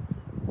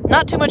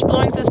 Not too much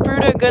blowing, says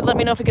Pruda. Good, let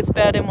me know if it gets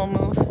bad and we'll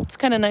move. It's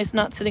kind of nice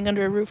not sitting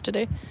under a roof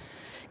today.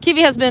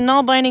 Kiwi has been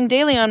Nalbinding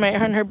daily on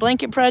her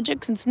blanket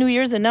project since New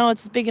Year's, and now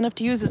it's big enough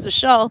to use as a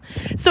shawl.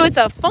 So it's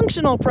a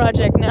functional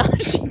project now.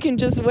 She can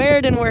just wear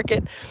it and work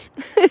it.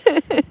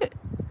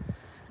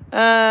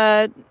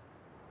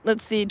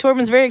 Let's see.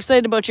 Torben's very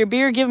excited about your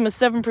beer. Give him a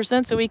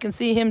 7% so we can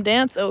see him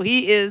dance. Oh,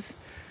 he is.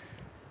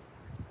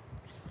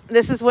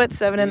 This is what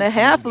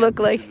 7.5 look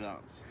like.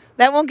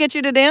 That won't get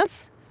you to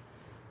dance?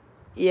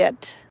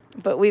 Yet.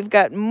 But we've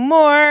got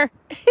more.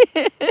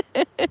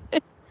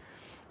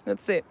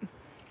 Let's see.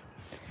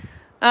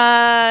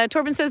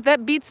 Torben says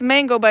that beats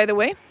mango, by the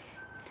way.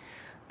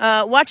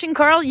 Watching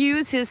Karl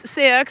use his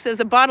Seax as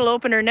a bottle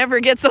opener never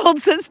gets old,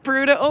 says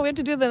Pruda. Oh, we have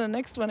to do that in the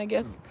next one, I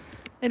guess.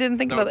 I didn't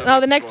think about it. No,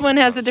 the next one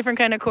has a different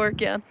kind of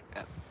cork, yeah.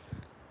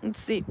 Let's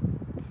see.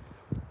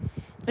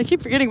 I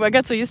keep forgetting, I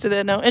got so used to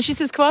that now. And she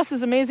says Kvass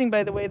is amazing,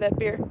 by the way, that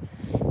beer.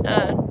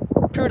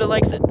 Pruda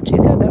likes it.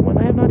 She's had that one.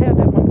 I have not had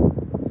that one.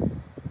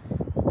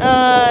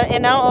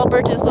 And now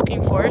Albert is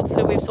looking for it,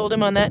 so we've sold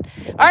him on that.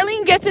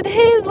 Arlene gets it.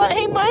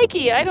 Hey,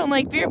 Mikey, I don't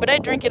like beer, but I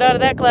drink it out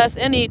of that glass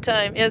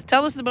anytime. Yes,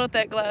 tell us about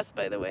that glass,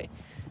 by the way.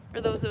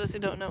 For those of us who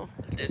don't know.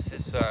 This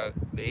is,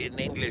 in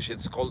English,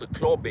 it's called a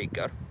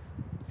clawbeaker.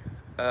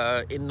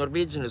 In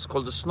Norwegian, it's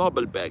called a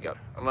snabelbeger.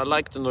 And I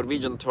like the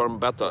Norwegian term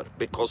better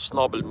because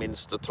snabel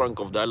means the trunk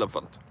of the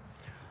elephant.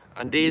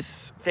 And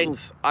these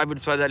things, I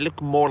would say, they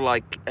look more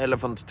like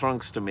elephant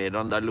trunks to me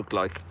than they look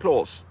like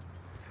claws.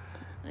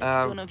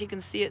 I don't know if you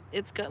can see it.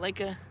 It's got like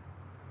a...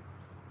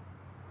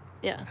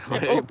 Yeah.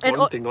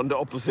 Pointing on the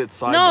opposite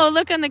side. No,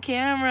 look on the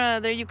camera.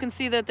 There you can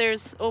see that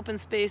there's open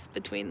space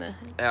between the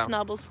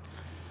snobbles.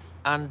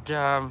 And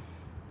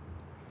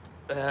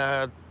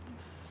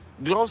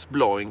glass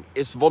blowing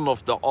is one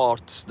of the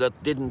arts that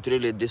didn't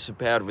really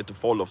disappear with the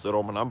fall of the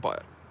Roman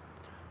Empire.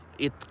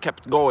 It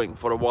kept going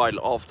for a while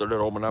after the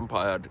Roman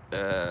Empire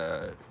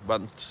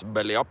went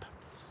belly up.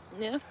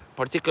 Yeah.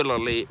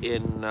 Particularly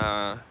in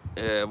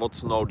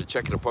what's now the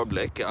Czech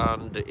Republic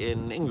and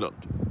in England.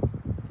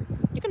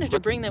 You're gonna have to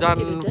bring them then, with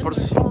you to Denmark. for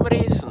some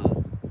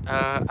reason,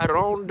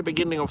 around the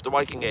beginning of the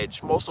Viking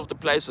Age, most of the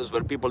places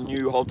where people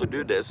knew how to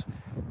do this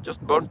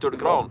just burnt to the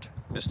ground,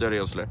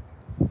 mysteriously.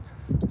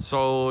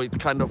 So it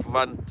kind of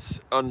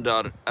went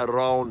under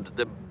around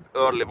the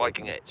early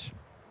Viking Age.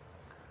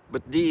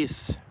 But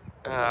these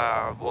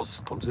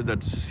was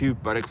considered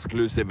super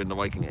exclusive in the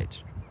Viking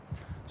Age.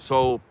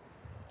 So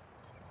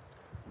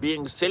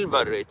being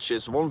silver rich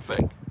is one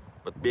thing,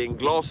 but being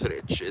glass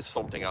rich is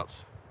something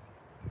else.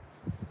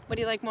 What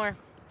do you like more,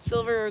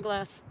 silver or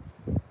glass?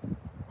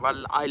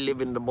 Well, I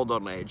live in the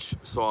modern age,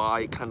 so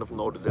I kind of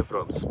know the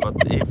difference. But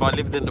if I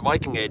lived in the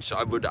Viking age,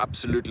 I would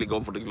absolutely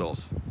go for the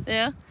glass.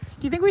 Yeah.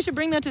 Do you think we should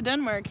bring that to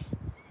Denmark?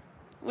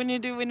 We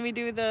have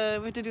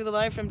to do the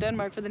live from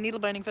Denmark for the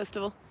Needlebinding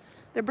Festival.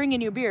 They're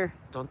bringing you beer.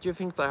 Don't you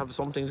think they have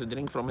something to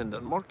drink from in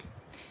Denmark?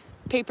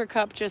 Paper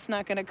cup, just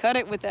not gonna cut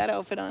it with that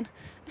outfit on.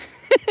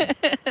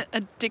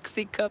 A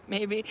Dixie cup,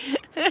 maybe.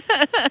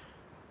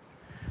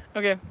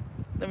 Okay,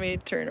 let me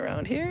turn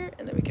around here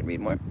and then we can read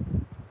more.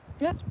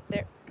 Yeah,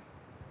 there.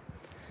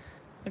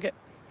 Okay.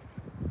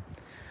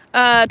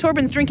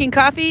 Torben's drinking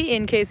coffee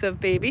in case of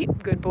baby.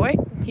 Good boy.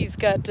 He's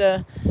got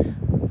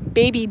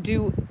baby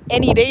due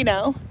any day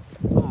now.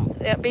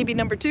 Yeah, baby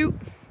number 2.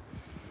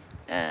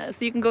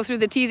 So you can go through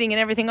the teething and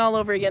everything all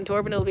over again,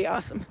 Torben. It'll be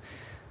awesome.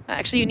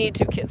 Actually, you need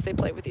 2 kids. They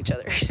play with each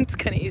other. It's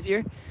kind of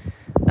easier.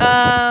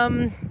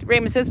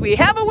 Raymond says, we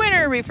have a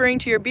winner, referring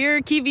to your beer.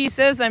 Kiwi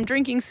says, I'm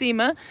drinking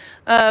Sima.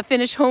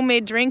 Finnish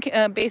homemade drink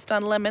based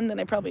on lemon. Then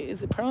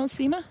is it pronounced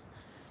Sima?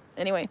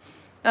 Anyway,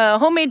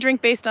 homemade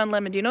drink based on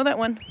lemon. Do you know that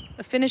one?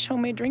 A Finnish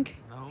homemade drink?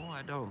 No,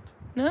 I don't.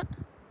 No?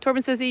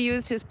 Torben says he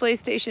used his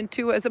PlayStation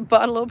 2 as a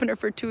bottle opener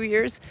for 2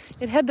 years.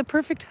 It had the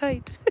perfect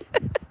height.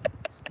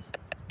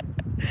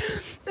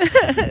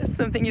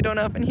 Something you don't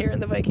often hear in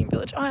the Viking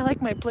village. Oh, I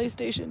like my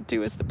PlayStation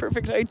 2. It's the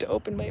perfect height to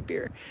open my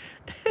beer.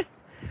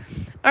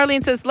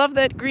 Arlene says, love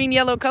that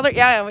green-yellow color.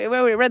 Yeah, we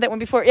read that one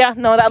before. Yeah,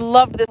 no, I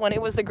loved this one.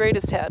 It was the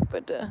greatest hat,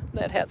 but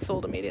that hat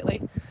sold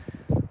immediately.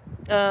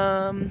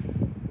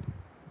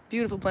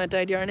 Beautiful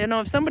plant-dyed yarn. I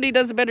know if somebody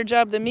does a better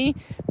job than me,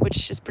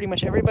 which is pretty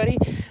much everybody,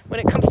 when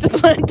it comes to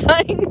plant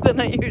dyeing, then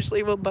I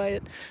usually will buy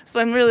it. So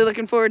I'm really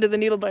looking forward to the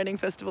Needlebinding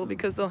Festival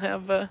because they'll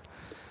have...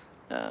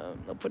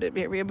 I'll put it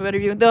here, we have a better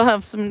view. They'll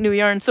have some new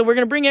yarn. So we're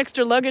going to bring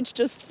extra luggage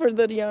just for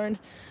the yarn.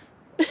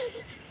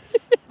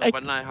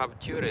 When I have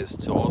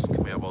tourists who ask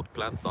me about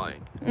plant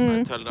dyeing,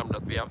 I tell them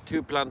that we have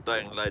 2 plant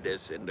dyeing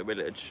ladies in the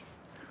village.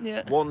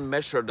 Yeah. One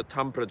measures the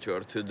temperature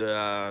to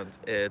the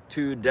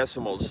 2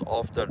 decimals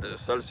after the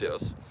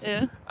Celsius,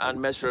 and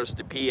measures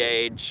the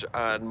pH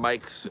and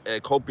makes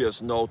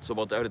copious notes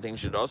about everything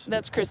she does.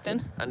 That's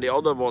Kristen. And the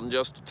other one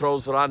just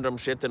throws random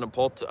shit in a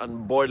pot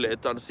and boil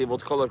it and see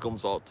what color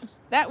comes out.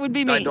 That would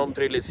be me. I don't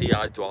really see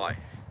eye to eye.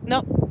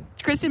 No.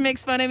 Kristen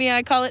makes fun of me.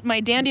 I call it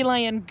my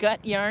dandelion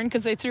gut yarn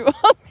because I threw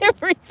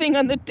everything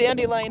on the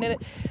dandelion in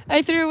it.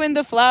 I threw in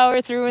the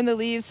flower, threw in the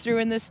leaves, threw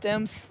in the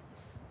stems,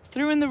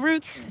 threw in the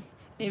roots,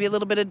 maybe a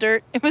little bit of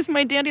dirt. It was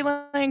my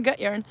dandelion gut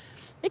yarn.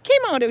 It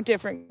came out a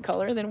different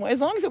color than white.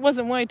 As long as it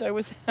wasn't white, I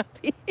was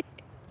happy.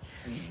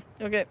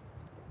 Okay.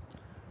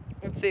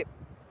 Let's see.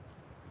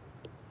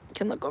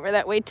 Can look over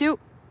that way too.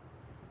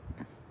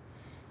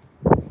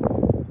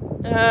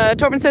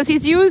 Torben says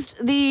he's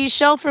used the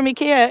shelf from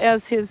Ikea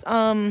as his,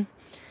 I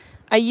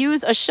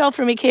use a shelf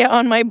from Ikea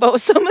on my bow,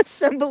 some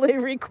assembly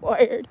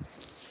required.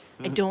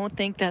 I don't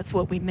think that's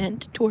what we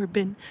meant,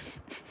 Torben.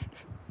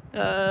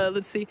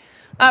 Let's see.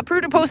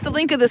 Prue to post the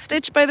link of the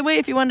stitch, by the way,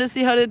 if you wanted to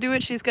see how to do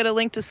it. She's got a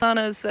link to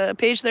Sana's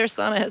page there.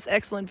 Sana has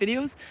excellent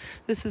videos.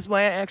 This is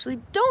why I actually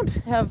don't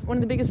have, one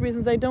of the biggest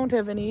reasons I don't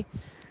have any,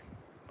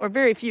 or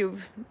very few,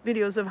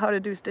 videos of how to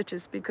do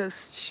stitches,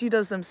 because she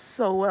does them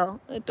so well.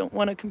 I don't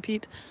want to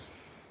compete.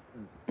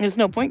 There's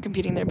no point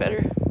competing, they're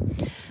better.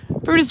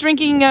 Prue is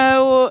drinking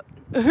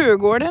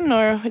Hörgården,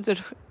 or is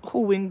it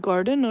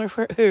Hoengarden, or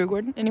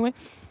Hörgården? Anyway,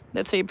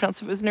 that's how you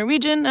pronounce it. It was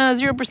Norwegian.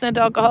 0%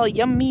 alcohol,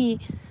 yummy.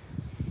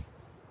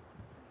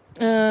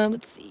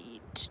 Let's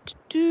see.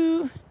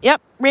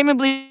 Yep, Raymond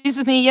believes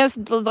with me. Yes,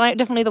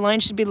 definitely the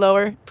line should be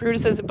lower. Prue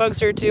says it bugs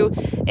her too.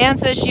 Anne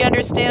says she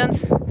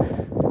understands.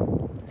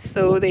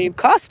 So they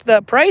cost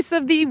the price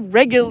of the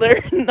regular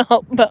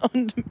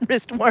Nalbinding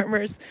wrist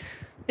warmers.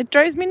 It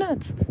drives me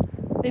nuts.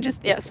 They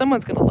just, yeah,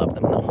 someone's gonna love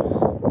them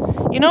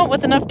though. You know,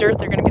 with enough dirt,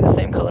 they're gonna be the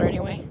same color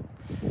anyway.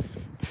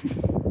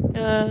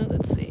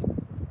 Let's see.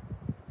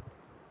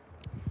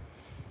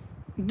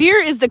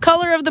 Beer is the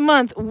color of the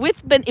month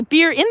with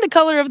beer in the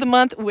color of the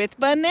month with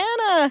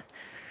banana.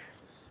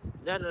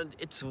 Yeah, no,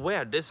 it's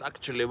weird. This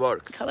actually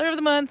works. Color of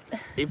the month.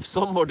 If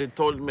somebody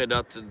told me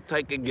that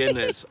take a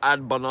Guinness,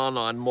 add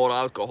banana and more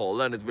alcohol,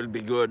 then it will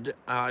be good,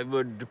 I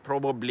would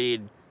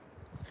probably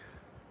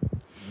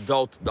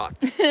doubt that.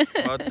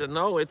 But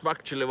no, it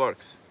actually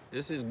works.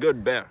 This is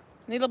good beer.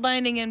 Needle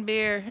binding and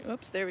beer.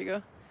 Oops, there we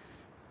go.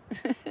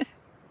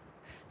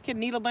 Could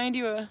needle bind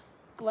you a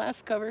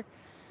glass cover.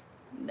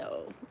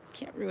 No,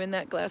 can't ruin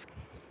that glass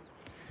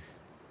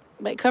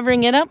by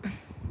covering it up.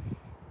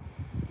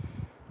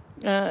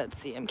 Let's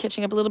see, I'm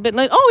catching up a little bit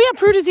late. Oh yeah,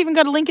 Pruda's even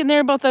got a link in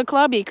there about the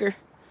claw beaker.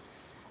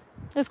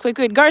 That's quite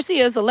good.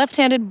 Garcia is a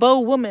left-handed bow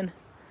woman.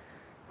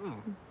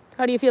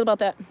 How do you feel about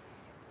that?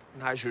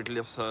 I should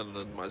listen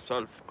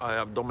myself. I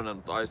have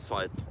dominant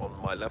eyesight on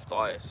my left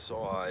eye,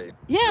 so I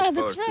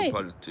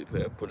prefer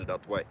to pull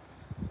that way.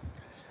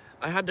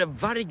 I had a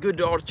very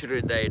good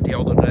archery day the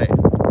other day.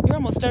 You're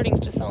almost starting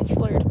to sound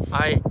slurred.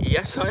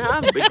 Yes, I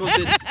am, because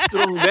it's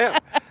strong beer.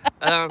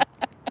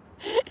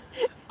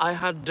 I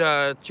had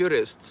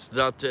tourists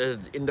that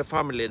in the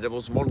family there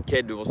was one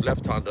kid who was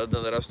left-handed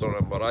and the rest of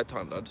them were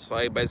right-handed. So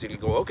I basically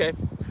go, okay,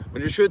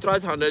 when you shoot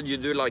right-handed, you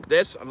do like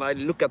this, and I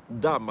look at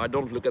them, I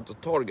don't look at the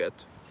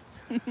target.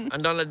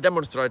 And then I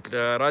demonstrate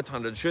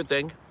right-handed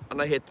shooting,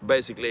 and I hit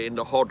basically in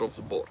the heart of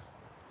the bore.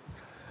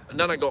 And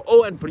then I go,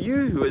 oh, and for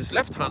you who is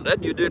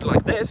left-handed, you do it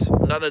like this,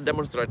 and then I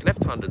demonstrate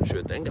left-handed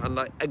shooting, and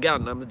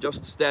again, I'm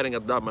just staring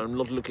at them, I'm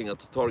not looking at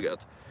the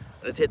target.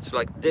 And it hits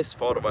like this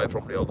far away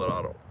from the other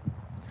arrow.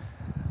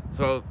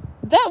 So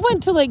that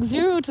went to like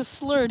 0 to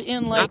slurred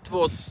in like... That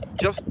was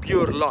just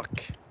pure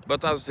luck.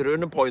 But as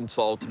Rune points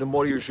out, the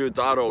more you shoot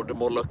arrow, the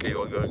more lucky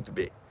you're going to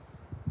be.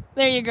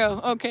 There you go,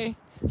 okay.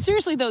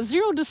 Seriously though,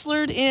 0 to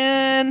slurred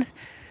in...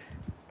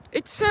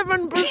 It's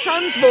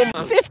 7%,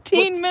 woman.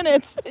 15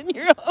 minutes, and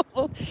you're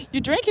awful. You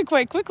drank it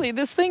quite quickly.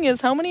 This thing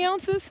is how many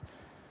ounces?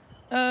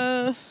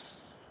 Let's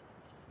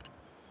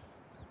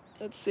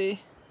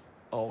see.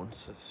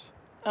 Ounces.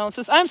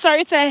 I'm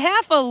sorry, it's a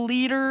half a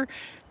liter.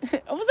 Was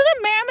it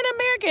I'm an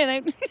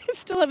American? I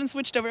still haven't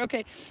switched over.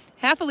 Okay,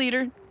 half a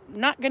liter.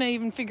 Not gonna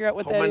even figure out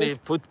what that is. How many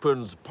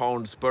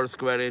foot-pounds per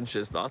square inch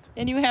is that?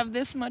 And you have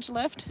this much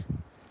left?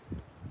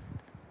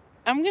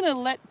 I'm gonna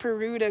let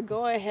Peruda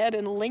go ahead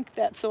and link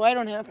that so I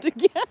don't have to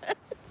guess.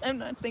 I'm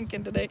not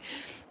thinking today.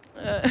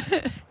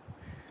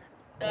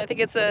 I think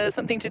it's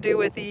something to do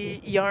with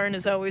the yarn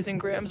is always in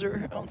grams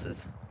or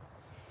ounces.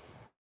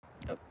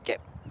 Okay,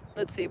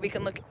 let's see. We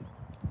can look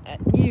at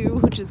you,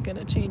 which is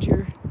gonna change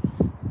your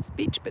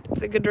speech, but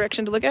it's a good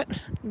direction to look at.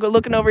 Go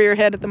looking over your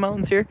head at the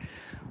mountains here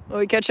while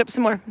we catch up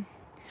some more.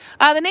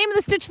 The name of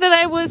the stitch that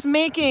I was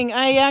making,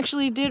 I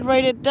actually did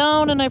write it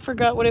down and I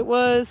forgot what it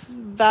was.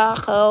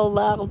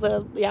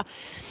 Yeah.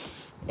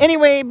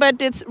 Anyway,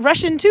 but it's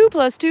Russian 2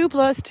 + 2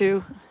 +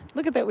 2.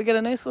 Look at that, we got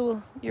a nice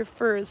little, your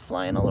fur is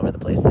flying all over the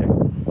place there.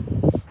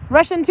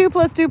 Russian 2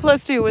 + 2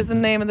 + 2 was the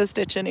name of the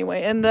stitch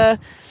anyway. And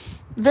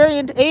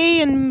variant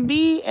A and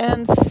B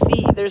and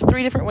C. There's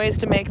 3 different ways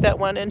to make that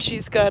one, and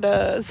she's got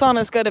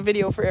Sana's got a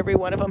video for every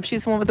one of them.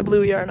 She's the one with the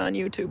blue yarn on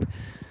YouTube.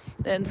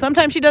 And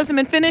sometimes she does them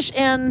in Finnish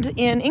and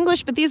in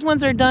English, but these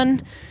ones are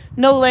done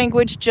no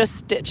language, just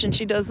stitch, and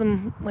she does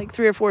them like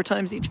 3 or 4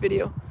 times each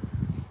video.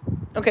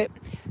 Okay.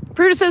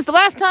 Pruda says the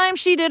last time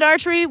she did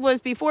archery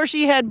was before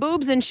she had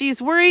boobs, and she's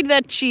worried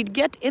that she'd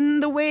get in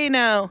the way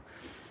now.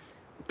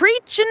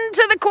 Preaching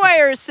to the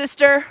choir,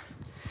 sister.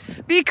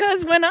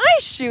 Because when I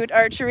shoot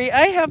archery,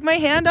 I have my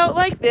hand out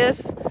like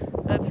this.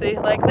 Let's see,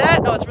 like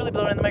that. Oh, it's really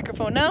blowing in the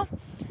microphone now.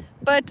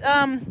 But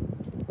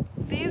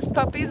these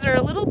puppies are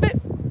a little bit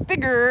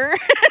bigger.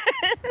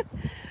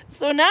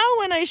 So now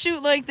when I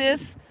shoot like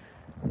this,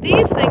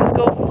 these things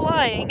go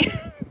flying.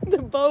 The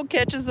bow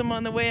catches them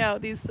on the way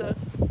out. These,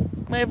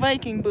 my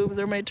Viking boobs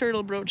are my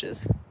turtle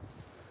brooches.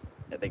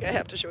 I think I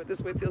have to show it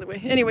this way, it's the other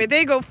way. Anyway,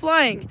 they go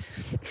flying.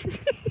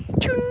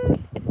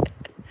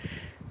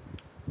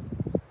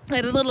 I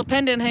had a little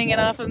pendant hanging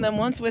off of them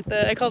once with,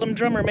 I called him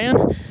Drummer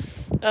Man.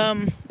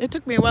 It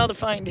took me a while to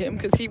find him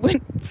because he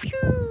went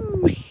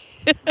phew.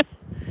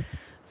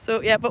 So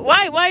yeah, but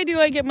why do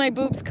I get my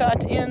boobs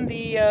caught in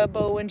the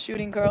bow when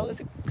shooting, Karl? Is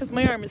it because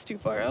my arm is too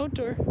far out,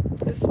 or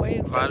this way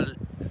instead? Well,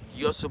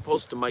 you're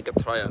supposed to make a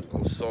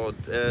triangle, so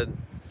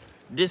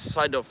this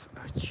side of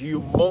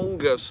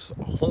humongous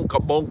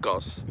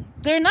honka-bonkas.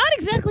 They're not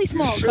exactly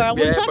small, Karl.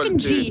 We're talking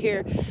G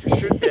here. You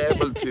should be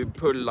able to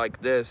pull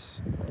like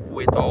this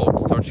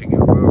without touching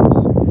your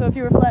boobs. So if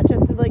you were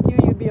flat-chested like you,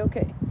 you'd be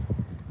okay.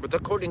 But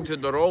according to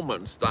the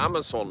Romans, the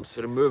Amazons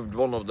removed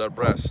one of their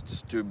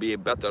breasts to be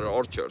better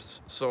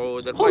archers. So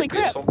there might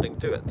be something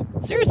to it.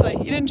 Seriously,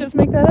 you didn't just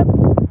make that up?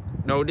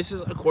 No, this is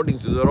according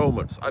to the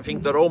Romans. I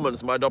think the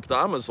Romans made up the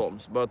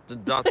Amazons, but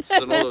that's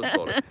another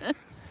story.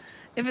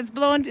 If it's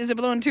blowing, is it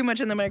blowing too much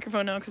in the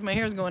microphone now? Because my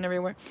hair's going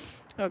everywhere.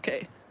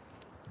 Okay.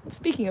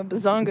 Speaking of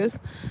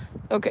bazongas.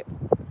 Okay.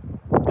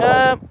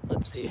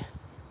 Let's see.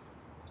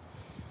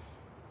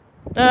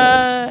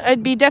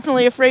 I'd be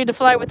definitely afraid to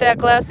fly with that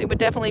glass. It would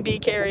definitely be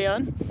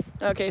carry-on.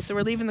 Okay, so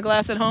we're leaving the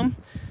glass at home.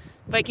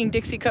 Viking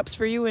Dixie cups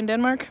for you in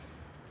Denmark.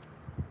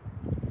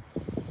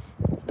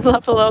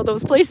 Buffalo,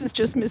 those places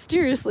just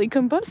mysteriously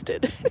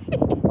combusted.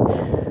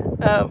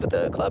 With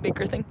the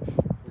clawbaker thing.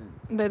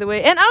 By the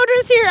way. And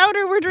Outer's here.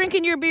 Outer, we're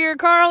drinking your beer.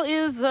 Karl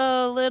is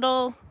a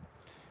little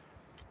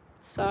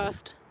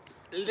sauced.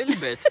 A little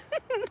bit.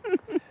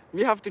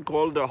 We have to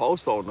call the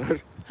house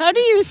owner. How do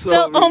you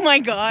spell? Oh my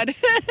God.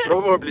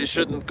 Probably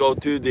shouldn't go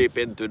too deep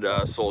into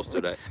the sauce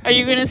today. Are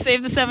you going to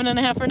save the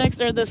 7.5 for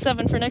next, or the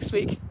 7 for next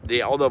week?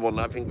 The other one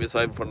I think we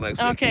save for next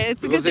week. Okay,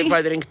 it's a because good if thing.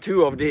 I drink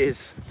 2 of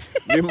these,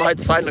 we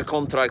might sign a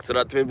contract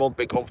that we won't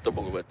be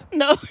comfortable with.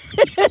 No.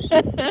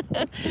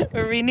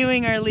 We're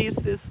renewing our lease,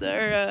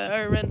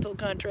 our rental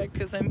contract,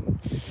 because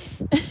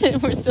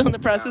we're still in the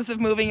process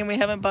of moving and we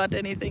haven't bought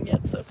anything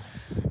yet. So.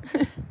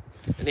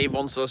 And he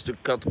wants us to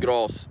cut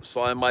grass,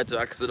 so I might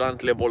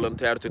accidentally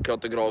volunteer to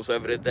cut the grass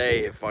every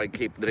day if I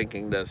keep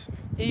drinking this.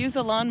 You use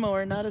a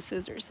lawnmower, not a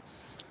scissors.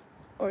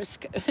 Or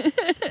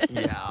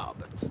Yeah,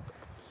 but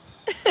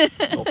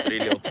that's not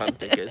really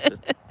authentic, is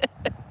it?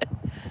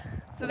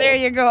 So there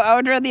you go,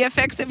 Audra, the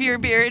effects of your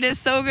beer. It is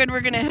so good,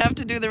 we're going to have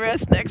to do the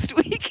rest next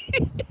week.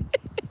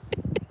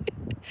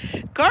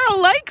 Karl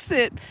likes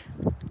it.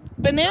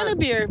 Banana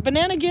beer,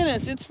 banana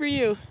Guinness, it's for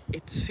you.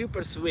 It's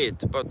super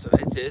sweet, but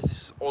it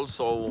is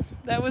also...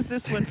 That was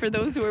this one, for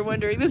those who are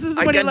wondering. This is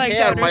what he liked, I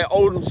can hear Audra. my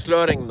own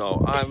slurring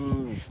now.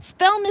 I'm...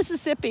 Spell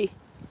Mississippi.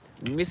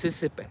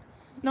 Mississippi.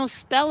 No,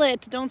 spell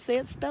it. Don't say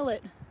it, spell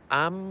it.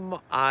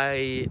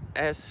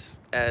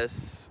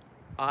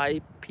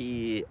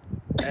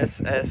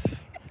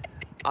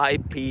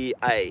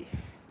 M-I-S-S-I-P-S-S-I-P-A.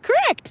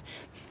 Correct.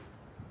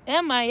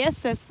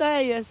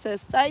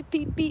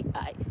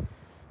 M-I-S-S-I-S-S-I-P-P-I.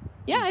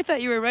 Yeah, I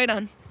thought you were right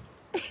on.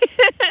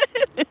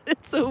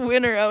 It's a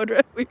winner,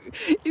 Audra.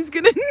 He's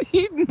gonna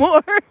need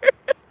more.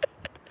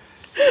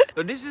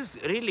 But this is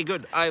really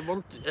good. I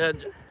want...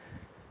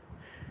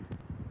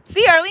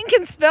 See, Arlene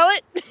can spell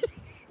it.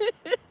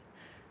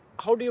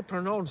 How do you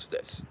pronounce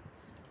this?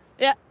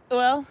 Yeah,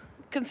 well,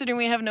 considering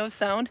we have no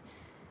sound.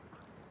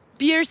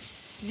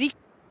 Bierziek.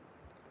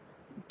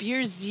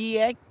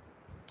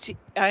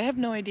 I have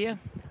no idea.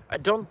 I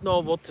don't know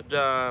what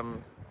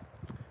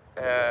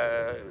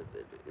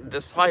the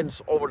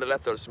signs over the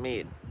letters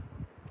mean.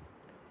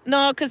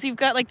 No, because you've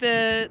got like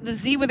the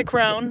Z with a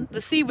crown, the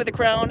C with a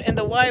crown, and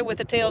the Y with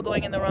a tail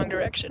going in the wrong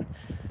direction.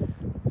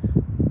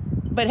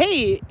 But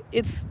hey,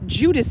 it's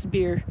Judas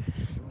beer.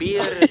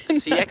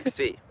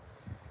 Bierziäksi.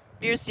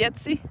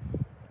 Bierziäksi?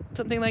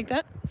 Something like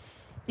that?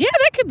 Yeah,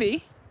 that could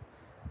be.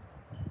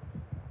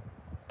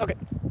 Okay,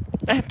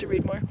 I have to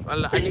read more.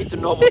 Well, I need to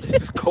know what it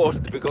is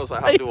called because I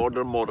have to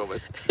order more of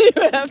it. You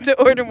have to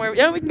order more.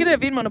 Yeah, we can get a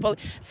Vin Monopoly.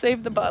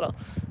 Save the bottle.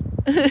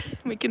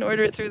 We can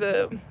order it through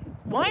the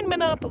Wine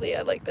Monopoly.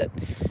 I like that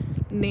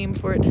name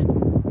for it.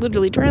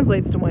 Literally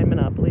translates to Wine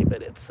Monopoly,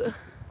 but it's...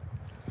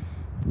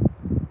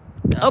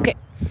 Okay.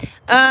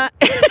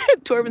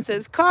 Torben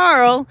says,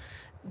 Karl... ...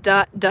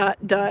 I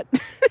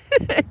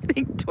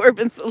think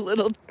Torben's a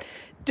little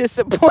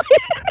disappointed.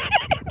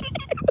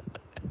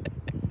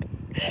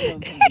 I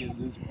don't think he's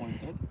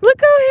disappointed.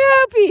 Look how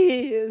happy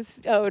he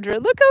is,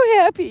 Audra. Look how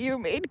happy you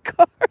made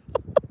Karl.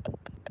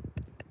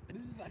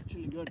 This is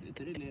actually good. It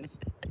really is.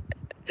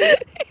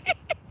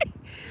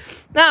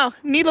 Now,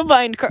 needle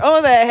bind Karl.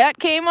 Oh, the hat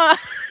came off.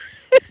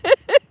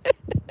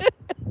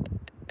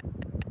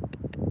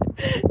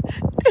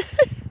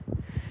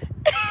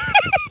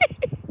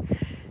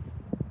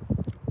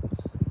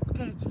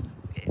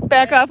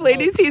 Back off,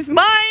 ladies. He's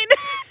mine.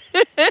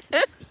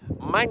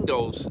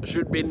 Mangoes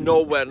should be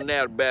nowhere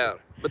near bare,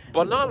 but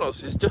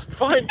bananas is just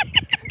fine.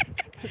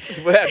 It's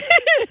weird.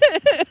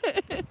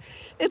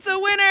 It's a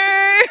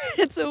winner.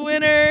 It's a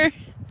winner.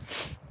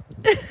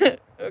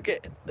 Okay,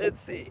 let's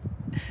see.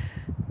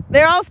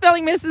 They're all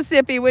spelling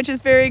Mississippi, which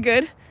is very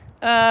good.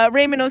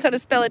 Raymond knows how to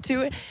spell it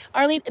too.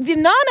 Arlene, the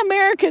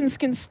non-Americans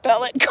can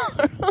spell it.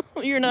 Karl,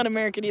 you're not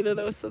American either,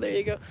 though, so there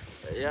you go.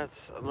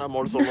 Yes, and I'm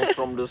also not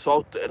from the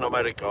south in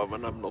America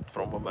when I'm not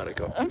from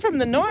America. I'm from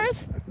the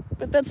north,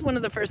 but that's one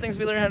of the first things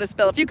we learn how to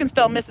spell. If you can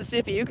spell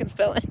Mississippi, you can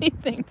spell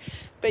anything.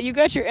 But you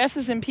got your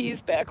S's and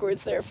P's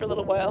backwards there for a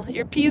little while.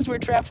 Your P's were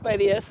trapped by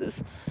the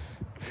S's.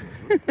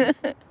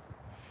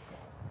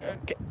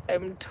 Okay,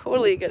 I'm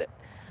totally good at...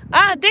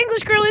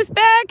 Danglish Girl is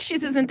back. She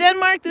says in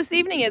Denmark this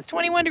evening it's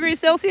 21 degrees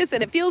Celsius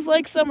and it feels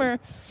like summer.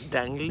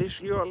 Danglish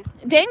girl?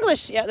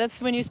 Danglish, yeah,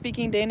 that's when you're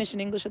speaking Danish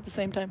and English at the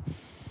same time.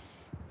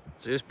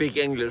 So you speak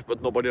English,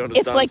 but nobody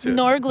understands It's like you.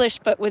 Norglish,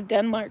 but with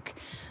Denmark.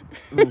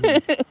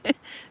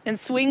 And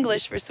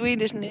Swinglish for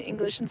Swedish and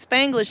English and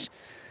Spanglish.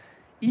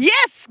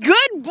 Yes,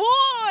 good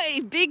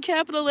boy! Big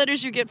capital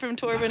letters you get from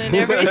Torben and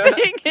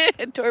everything.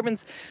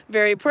 Torben's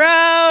very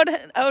proud.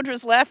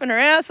 Audra's laughing her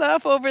ass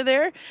off over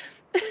there.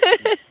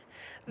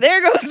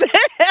 There goes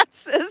that,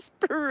 says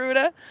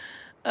Peruta.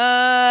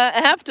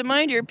 Have to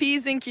mind your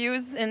P's and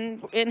Q's,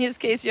 and in his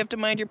case, you have to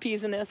mind your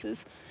P's and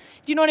S's.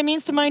 Do you know what it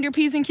means to mind your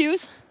P's and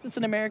Q's? It's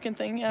an American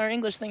thing, or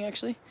English thing,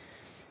 actually.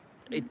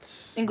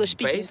 It's English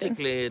speaking thing.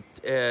 basically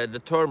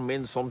the term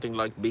means something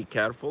like be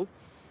careful.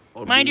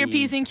 Or Mind your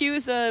P's and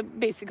Q's.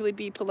 Basically,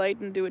 be polite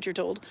and do what you're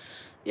told.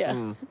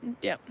 Yeah,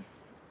 yeah.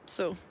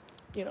 So,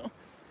 you know,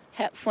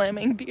 hat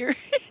slamming beer.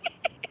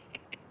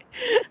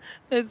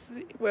 That's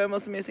what I'm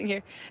also missing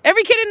here.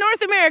 Every kid in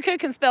North America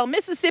can spell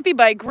Mississippi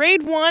by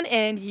grade 1,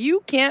 and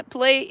you can't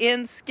play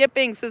in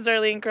skipping, says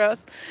Arlene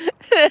Cross.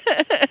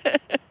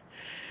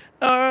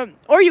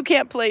 Or you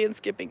can't play in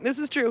skipping. This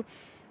is true.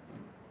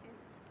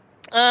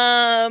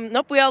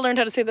 Nope, we all learned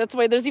how to say that. That's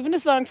why there's even a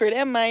song for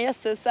it.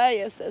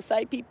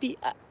 Mississippi.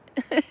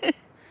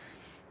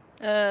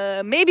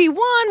 Maybe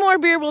one more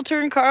beer will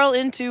turn Karl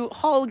into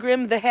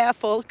Hallgrim the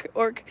half-orc.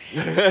 Go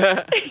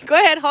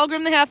ahead,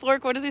 Hallgrim the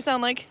half-orc. What does he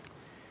sound like?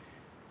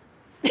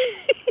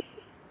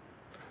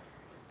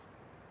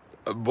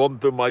 I want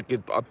to make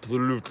it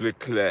absolutely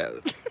clear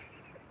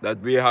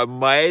that we have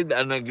made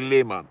an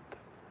agreement.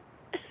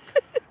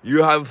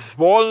 You have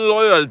sworn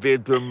loyalty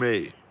to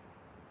me.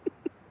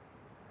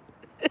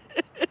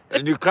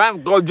 And you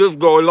can't just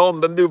go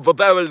along and do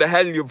whatever the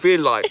hell you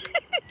feel like.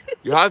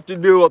 You have to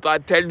do what I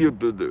tell you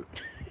to do.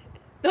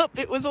 Nope,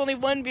 it was only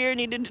one beer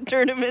needed to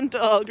turn him into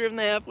Hallgrim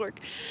the half-orc.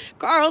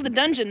 Karl, the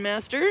dungeon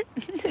master.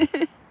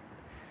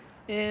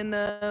 In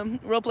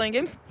role-playing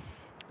games.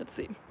 Let's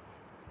see.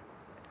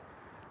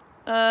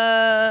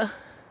 17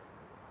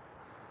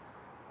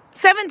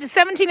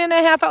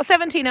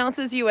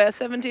 ounces US,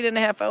 17 and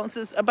a half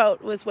ounces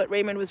about was what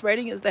Raymond was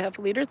writing as the half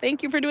a liter.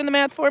 Thank you for doing the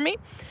math for me.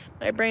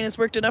 My brain has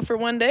worked enough for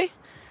one day.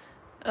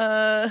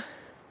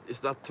 Is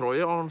that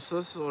Troy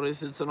ounces or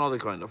is it another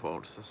kind of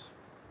ounces?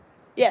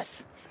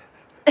 Yes.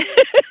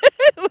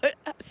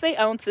 Say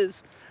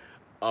ounces.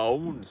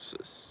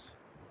 Ounces.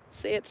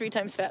 Say it 3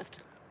 times fast.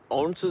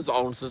 Ounces,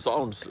 ounces,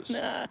 ounces.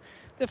 Nah.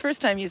 The first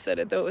time you said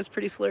it, though, it was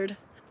pretty slurred.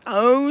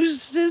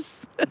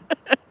 Ounces.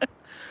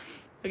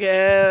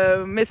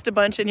 Okay, missed a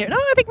bunch in here. No,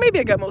 I think maybe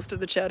I got most of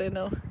the chat in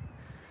now.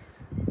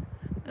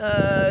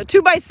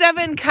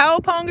 2x7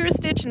 cowponger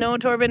stitch. No,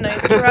 Torben,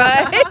 nice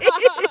try.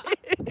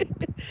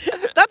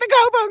 It's not the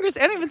cowpongers.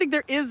 I don't even think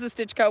there is a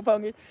stitch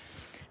cowponger.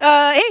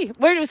 Hey,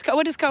 what does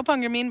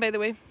cowponger mean, by the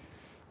way?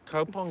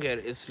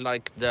 Kaupanger is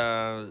like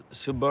the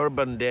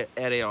suburban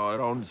area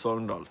around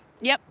Sogndal.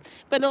 Yep,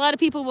 but a lot of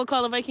people will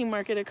call a Viking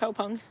market a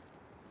cowpong.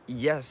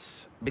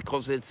 Yes,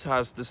 because it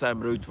has the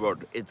same root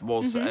word. It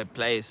was a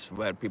place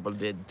where people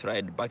did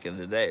trade back in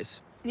the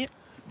days. Yep.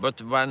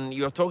 But when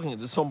you're talking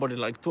to somebody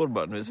like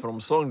Torben, who is from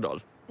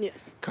Sogndal,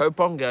 Yes.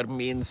 Kaupanger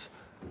means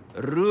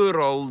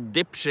rural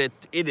dipshit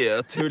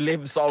idiot who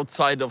lives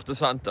outside of the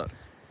center.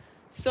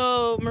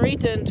 So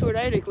Marita and Tord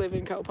Eirik live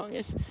in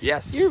Kaupanger.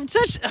 Yes. You're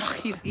such... Oh,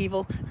 he's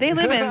evil. They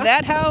live in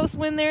that house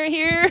when they're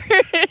here.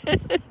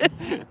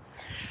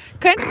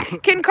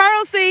 Can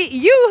Karl say,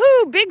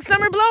 yoo-hoo, big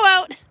summer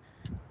blowout?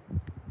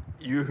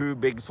 Yoo-hoo,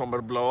 big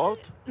summer blowout?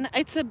 No,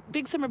 it's a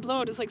big summer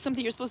blowout. It's like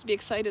something you're supposed to be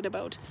excited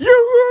about.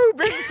 Yoo-hoo,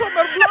 big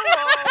summer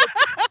blowout!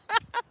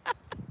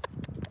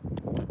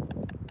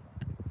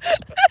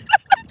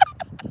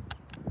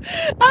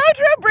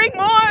 Audra, bring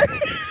more!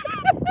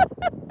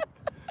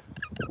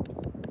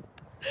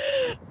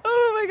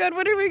 Oh my god,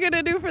 what are we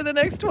gonna do for the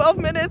next 12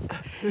 minutes?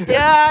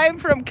 Yeah, I'm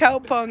from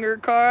Kaupanger,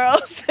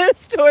 Karl,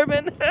 says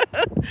Torben.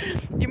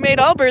 You made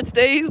Albert's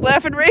day, he's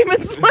laughing,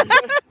 Raymond's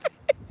laughing.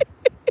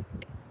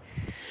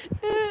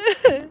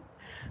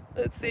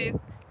 Let's see,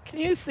 can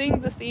you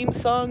sing the theme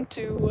song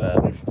to,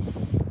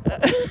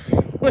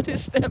 what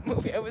is that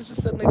movie? I was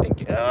just suddenly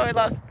thinking, oh, I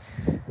lost.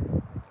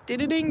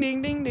 Ding ding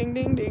ding ding ding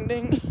ding ding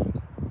ding.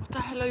 What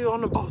the hell are you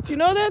on about? Do you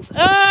know that?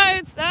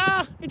 I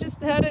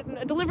just had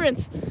it.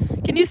 Deliverance.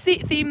 Can you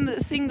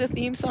sing the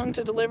theme song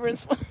to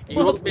Deliverance?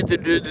 You want me to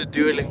do the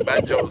dueling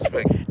banjos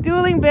thing?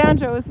 Dueling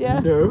banjos, yeah.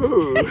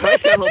 No, I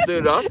cannot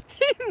do that.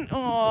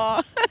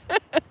 Aww.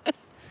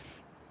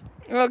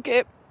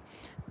 Okay.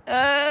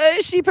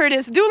 Sheep heard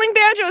this. Dueling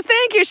banjos.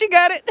 Thank you. She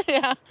got it.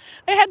 Yeah.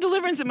 I had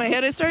Deliverance in my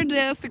head. I started to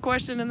ask the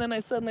question and then I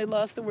suddenly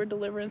lost the word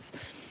Deliverance.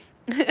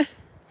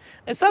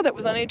 I saw that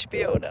was on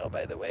HBO now,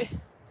 by the way.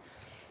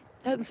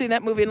 Hadn't seen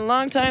that movie in a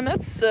long time.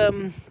 That's,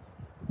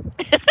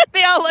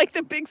 they all like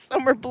the big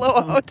summer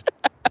blowout.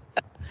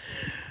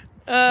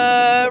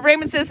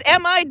 Raymond says,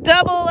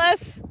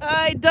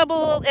 M-I-double-S-I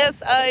double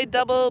S-I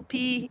double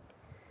P-I.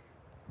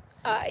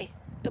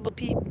 Double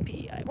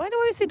P-P-I. Why do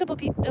I say double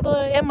P? Double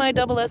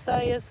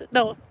M-I-double-S-I-S?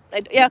 No,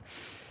 yeah.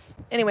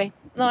 Anyway,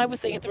 no, I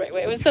was saying it the right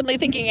way. I was suddenly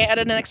thinking I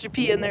added an extra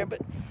P in there,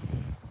 but...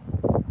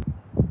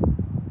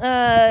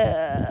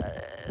 yeah,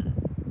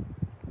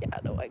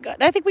 no,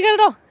 I think we got it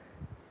all.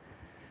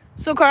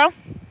 So, Karl,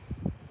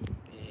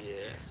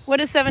 Yes. what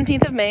is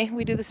 17th of May?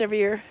 We do this every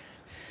year.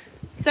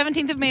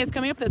 17th of May is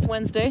coming up. That's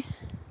Wednesday.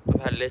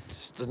 Well,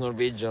 it's the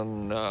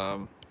Norwegian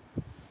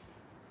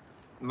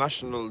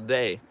National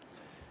Day.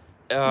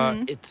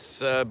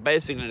 It's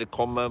basically the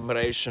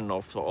commemoration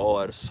of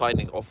our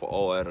signing of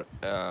our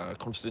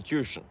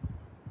constitution.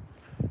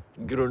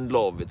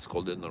 Grundlov, it's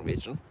called in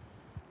Norwegian.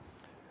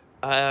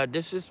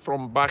 This is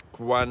from back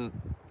when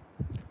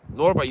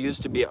Norway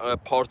used to be a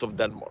part of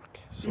Denmark.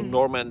 So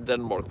Norway and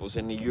Denmark was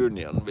in a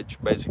union,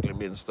 which basically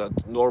means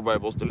that Norway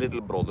was the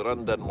little brother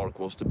and Denmark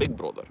was the big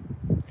brother.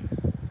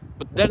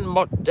 But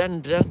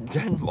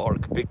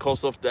Denmark,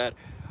 because of their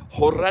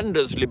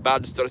horrendously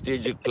bad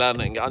strategic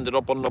planning, ended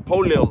up on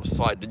Napoleon's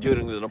side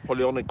during the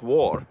Napoleonic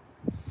War.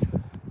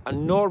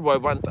 And Norway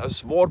went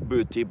as war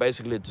booty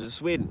basically to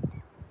Sweden.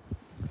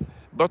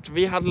 But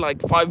we had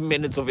like 5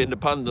 minutes of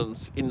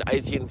independence in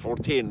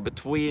 1814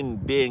 between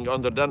being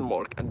under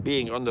Denmark and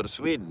being under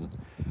Sweden,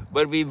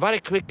 where we very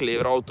quickly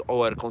wrote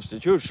our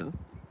constitution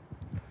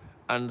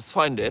and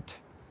signed it.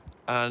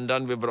 And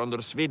then we were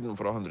under Sweden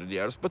for 100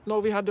 years, but now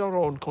we had our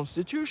own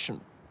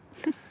constitution.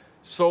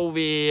 So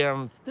we...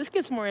 this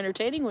gets more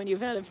entertaining when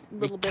you've had a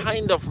little bit.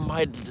 kind of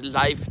made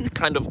life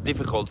kind of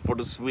difficult for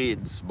the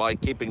Swedes by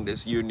keeping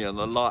this union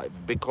alive,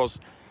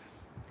 because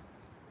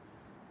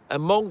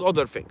among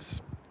other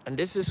things, and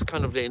this is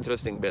kind of the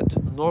interesting bit,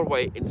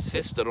 Norway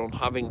insisted on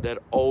having their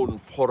own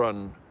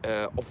foreign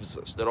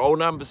offices, their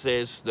own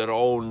embassies, their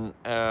own...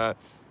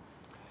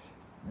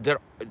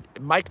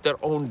 make their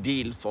own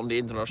deals on the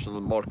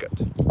international market.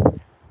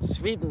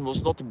 Sweden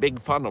was not a big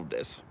fan of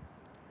this.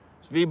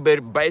 So we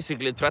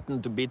basically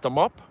threatened to beat them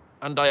up,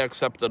 and they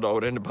accepted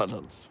our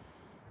independence.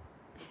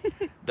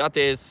 That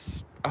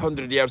is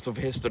 100 years of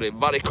history,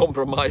 very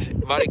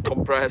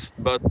compressed,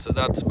 but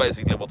that's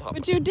basically what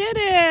happened. But you did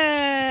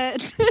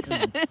it!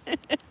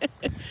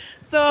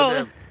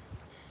 So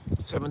the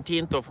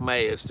 17th of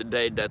May is the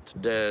day that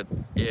the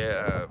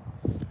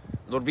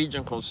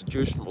Norwegian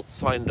constitution was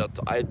signed at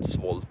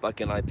Eidsvoll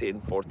back in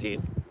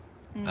 1914,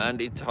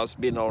 and it has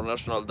been our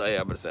national day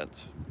ever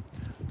since,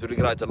 to the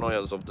great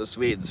annoyance of the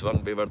Swedes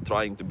when we were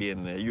trying to be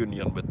in a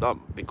union with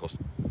them, because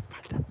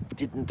that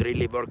didn't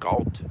really work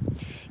out.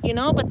 You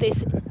know, but they...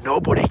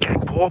 Nobody can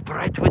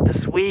cooperate with the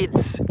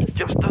Swedes. It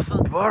just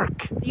doesn't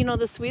work. You know,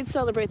 the Swedes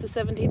celebrate the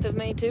 17th of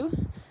May too.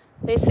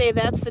 They say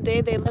that's the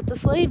day they let the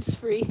slaves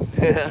free.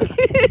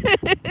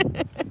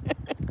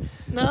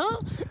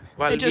 No?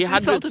 Well, they just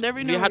insulted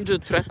every we had to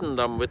threaten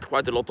them with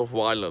quite a lot of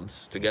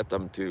violence to get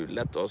them to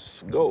let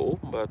us go,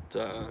 but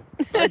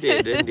they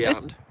did in the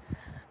end.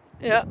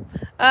 Yeah.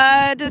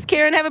 Does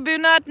Karin have a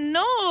bunad?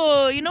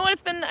 No. You know what?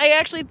 It's been...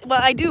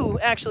 I do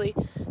actually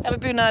have a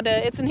bunad.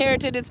 It's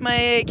inherited. It's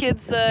my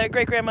kid's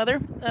great-grandmother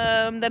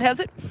that has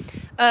it.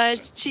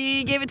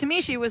 She gave it to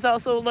me. She was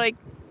also like,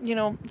 you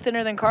know,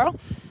 thinner than Karl.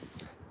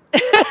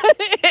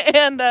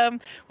 And,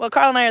 well,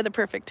 Karl and I are the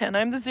perfect 10.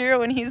 I'm the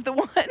 0 and he's the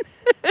 1.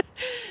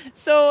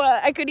 So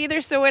I could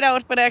either sew it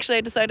out, but actually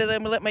I decided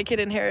I'm going to let my kid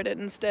inherit it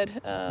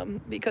instead,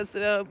 because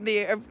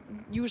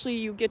usually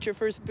you get your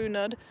first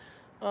bunad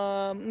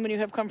when you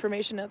have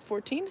confirmation at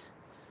 14,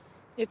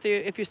 if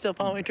you're still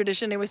following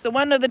tradition. Anyway, so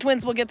one of the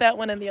twins will get that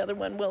one, and the other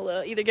one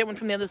will either get one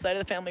from the other side of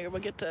the family, or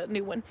we'll get a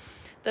new one.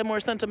 The more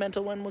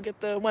sentimental one will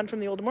get the one from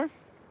the Oldemor.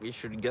 We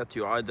should get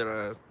you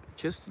either a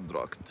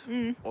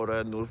kistdrakt or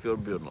a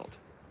Nordfjord-bunad.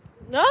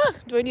 Ah,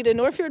 do I need a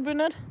Nordfjord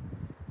bunad?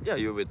 Yeah,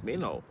 you're with me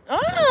now.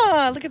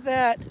 Ah, so look at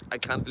that. I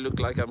can't look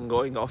like I'm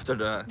going after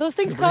the... Those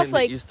things cost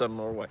like Eastern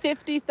Norway.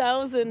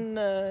 50,000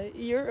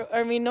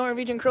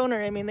 Norwegian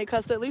kroner. I mean, they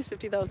cost at least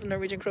 50,000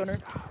 Norwegian kroner.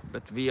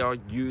 But we are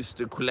used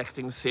to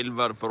collecting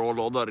silver for all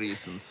other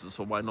reasons,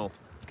 so why not?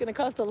 It's going to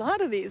cost a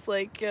lot of these,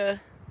 like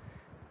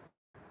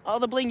all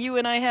the bling you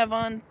and I have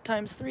on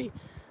times 3.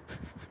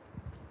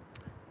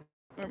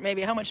 Or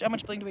maybe, how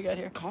much bling do we got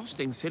here?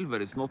 Casting silver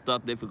is not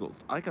that difficult.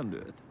 I can do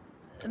it.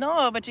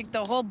 No, but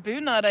the whole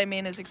bunad, I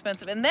mean, is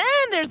expensive. And then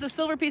there's the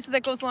silver pieces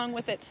that goes along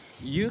with it.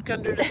 You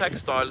can do the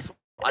textiles,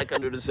 I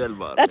can do the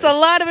silver. That's a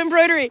lot of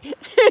embroidery.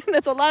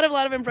 That's a lot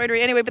of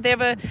embroidery. Anyway, but they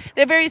have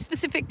very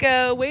specific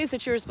ways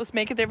that you're supposed to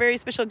make it. They're very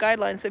special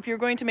guidelines. So if you're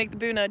going to make the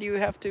bunad, you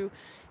have to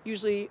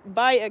usually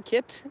buy a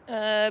kit,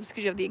 because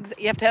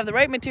you have to have the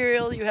right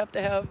material. You have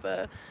to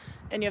have...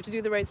 and you have to do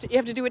you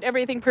have to do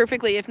everything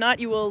perfectly. If not,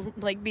 you will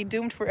like be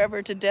doomed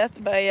forever to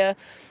death by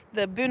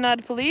the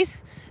bunad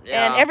police.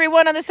 Yeah. And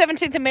everyone on the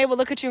 17th of May will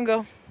look at you and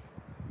go,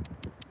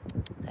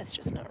 that's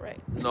just not right.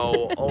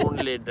 No,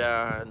 only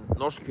the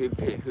Norsk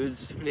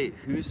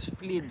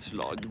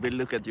Husflidslag will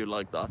look at you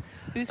like that.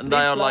 And they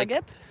are like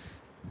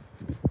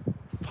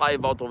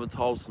 5 out of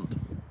 1,000.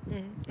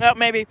 Well,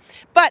 maybe.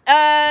 But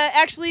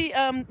actually,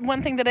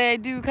 one thing that I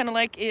do kind of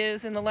like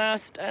is in the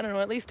last, I don't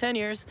know, at least 10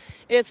 years,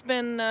 it's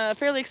been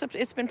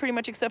it's been pretty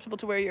much acceptable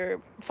to wear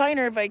your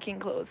finer Viking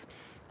clothes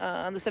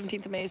on the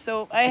 17th of May.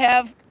 So I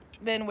have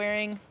been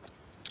wearing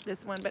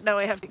this one, but now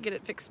I have to get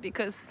it fixed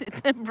because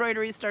the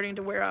embroidery is starting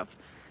to wear off.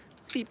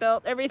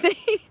 Seatbelt, everything.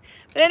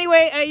 But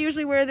anyway, I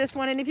usually wear this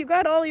one, and if you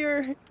got all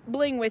your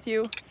bling with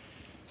you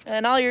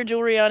and all your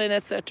jewelry on it,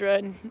 etc.,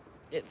 and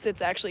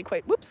it's actually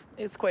quite,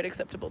 it's quite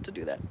acceptable to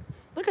do that.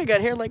 Look, I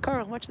got hair like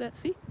Karl. Watch that.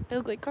 See? I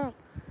look like Karl.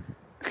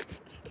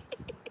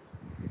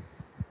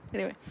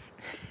 Anyway.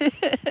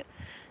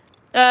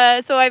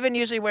 So I've been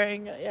usually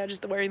wearing,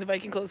 just wearing the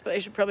Viking clothes, but I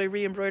should probably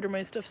re-embroider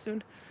my stuff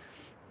soon.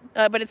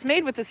 But it's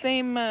made with the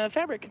same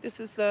fabric. This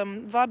is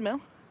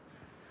vodmel.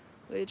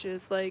 which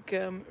is like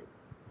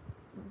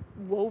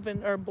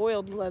woven or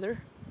boiled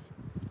leather.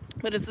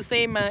 But it's the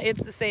same.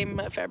 It's the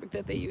same fabric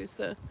that they use.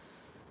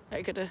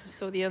 I gotta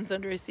sew the ends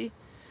under. I see.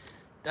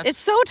 It's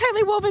so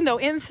tightly woven, though.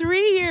 In 3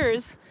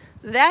 years,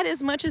 that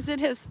as much as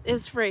it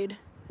is frayed.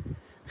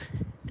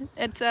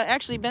 It's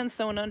actually been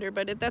sewn under,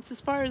 but that's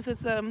as far as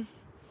it's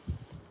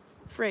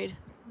frayed.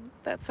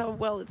 That's how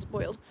well it's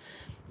boiled.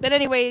 But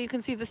anyway, you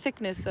can see the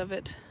thickness of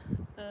it.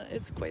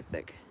 It's quite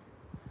thick.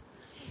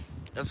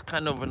 That's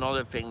kind of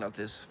another thing that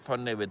is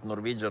funny with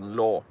Norwegian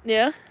law.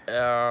 Yeah?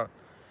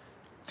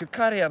 To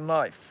carry a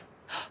knife.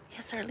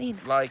 Yes, Arlene.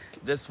 Like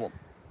this one.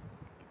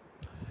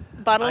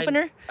 Bottle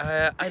opener?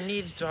 I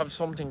need to have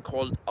something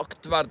called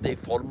aktverdig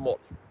formål,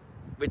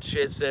 which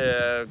is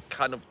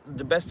kind of,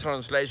 the best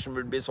translation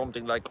would be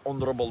something like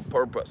honorable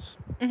purpose.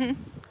 Mm-hmm.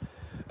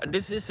 And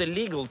this is a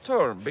legal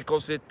term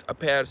because it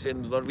appears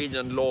in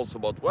Norwegian laws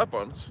about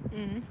weapons,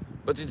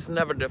 but it's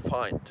never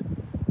defined.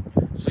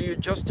 So you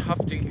just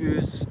have to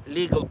use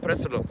legal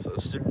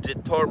precedences to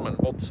determine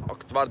what's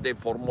aktverdig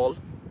formål,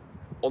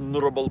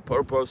 honorable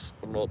purpose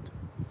or not.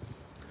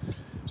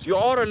 So you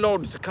are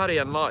allowed to carry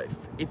a knife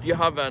if you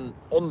have an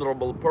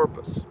honorable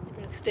purpose. I'm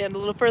going to stand a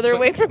little further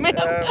away from him.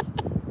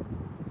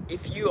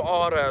 If you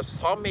are a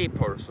Sami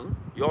person,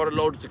 you are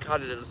allowed to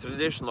carry the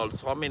traditional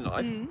Sami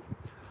knife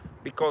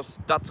because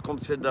that's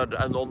considered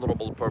an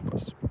honorable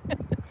purpose.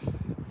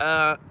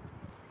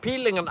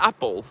 Peeling an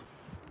apple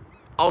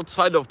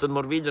outside of the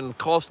Norwegian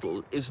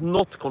castle is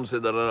not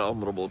considered an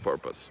honorable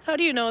purpose. How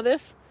do you know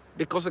this?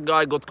 Because a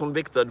guy got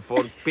convicted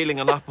for peeling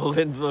an apple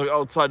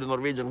outside the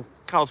Norwegian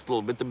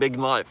castle with a big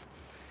knife.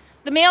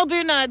 The male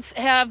bunads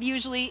have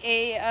usually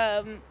a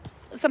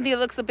something that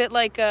looks a bit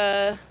like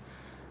a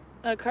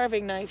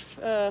carving knife.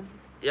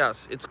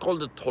 Yes, it's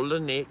called a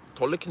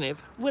tollekniv.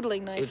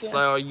 Whittling knife. It's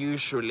yeah.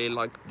 Usually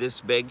like this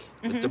big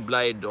with the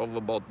blade of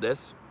about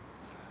this.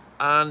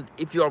 And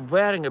if you are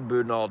wearing a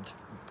bunad,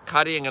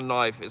 carrying a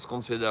knife is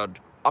considered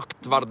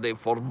aktverdig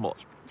formål,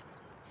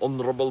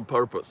 honorable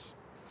purpose.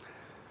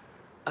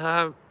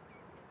 I'm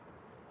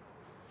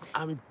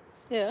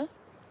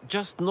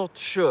just not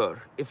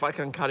sure if I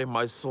can carry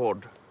my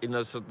sword in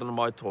a 17.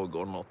 mai-tog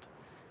or not.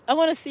 I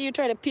want to see you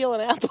try to peel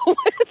an apple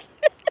with.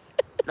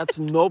 That's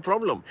no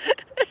problem.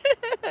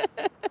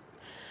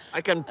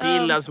 I can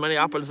peel as many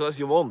apples as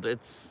you want.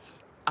 It's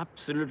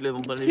absolutely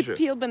not an issue.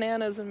 Peel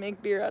bananas and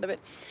make beer out of it.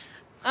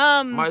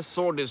 My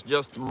sword is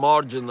just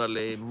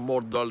marginally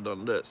more dull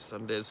than this,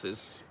 and this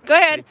is Go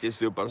ahead. pretty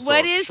super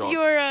What is sharp.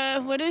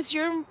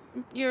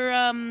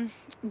 your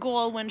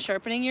goal when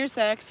sharpening your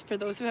axe? For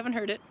those who haven't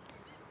heard it.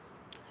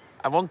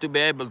 I want to be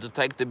able to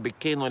take the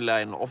bikini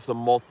line off the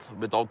moth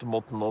without the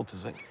moth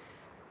noticing.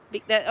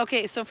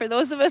 Okay, so for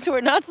those of us who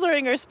are not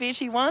slurring our speech,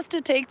 he wants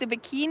to take the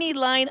bikini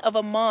line of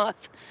a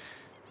moth.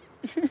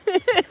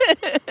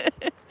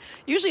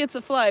 Usually it's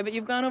a fly, but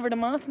you've gone over to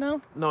moth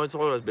now? No, it's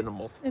always been a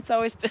moth. It's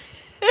always been...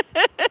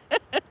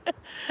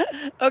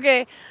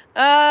 Okay,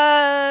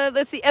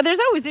 let's see. There's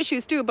always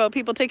issues, too, about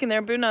people taking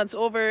their bunads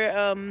over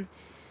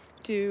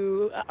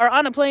or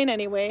on a plane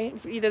anyway.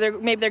 Either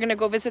maybe they're going to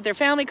go visit their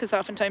family, because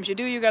oftentimes you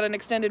do. You got an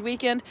extended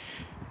weekend.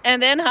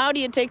 And then how do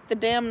you take the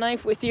damn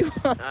knife with you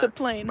on the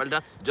plane? Well,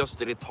 that's just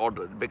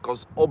retarded,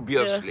 because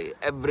obviously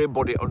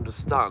everybody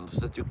understands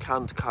that you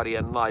can't carry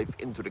a knife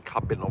into the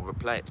cabin of a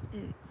plane.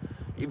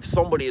 If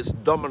somebody is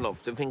dumb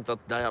enough to think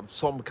that they have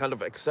some kind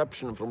of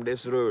exception from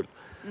this rule,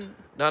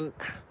 then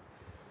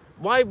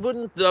why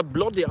wouldn't the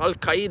bloody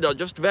Al-Qaeda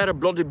just wear a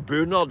bloody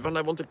bunad when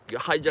they want to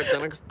hijack the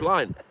next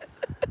plane?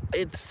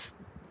 It's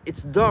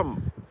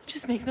dumb. It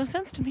just makes no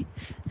sense to me.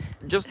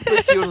 Just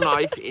put your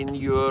knife in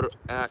your,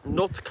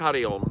 not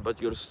carry-on,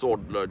 but your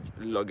stored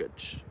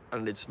luggage,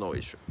 and it's no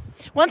issue.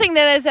 One thing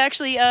that is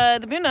actually,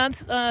 the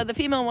bunads, the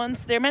female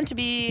ones, they're meant to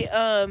be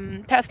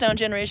passed down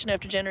generation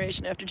after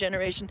generation after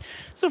generation.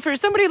 So for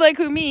somebody like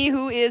me,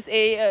 who is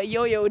a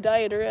yo-yo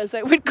dieter, as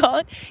I would call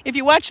it, if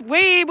you watch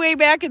way, way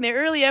back in the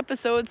early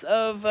episodes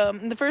of,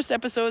 the first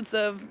episodes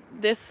of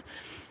this,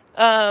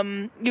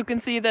 you can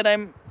see that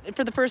I'm,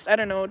 for the first, I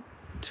don't know,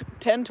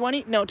 10,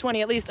 20? No,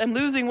 20 at least. I'm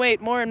losing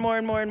weight more and more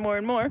and more and more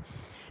and more.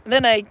 And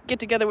then I get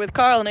together with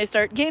Karl and I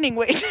start gaining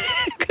weight.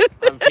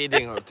 I'm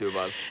feeding her too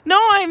well. No,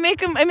 I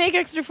make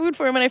extra food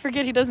for him and I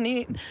forget he doesn't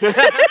eat.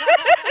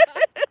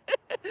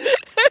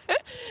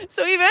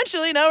 So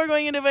eventually, now we're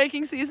going into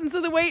Viking season,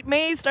 so the weight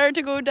may start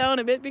to go down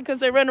a bit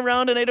because I run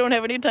around and I don't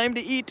have any time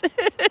to eat.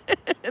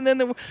 And then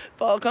the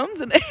fall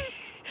comes and...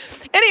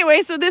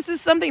 Anyway, so this is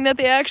something that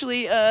they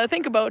actually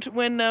think about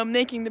when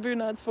making the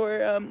bunads for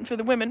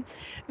the women.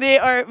 They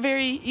are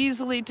very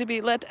easily to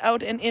be let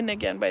out and in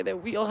again by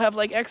you'll have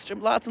like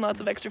lots and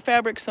lots of extra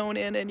fabric sewn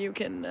in, and you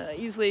can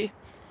easily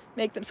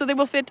make them. So they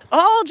will fit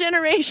all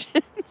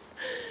generations.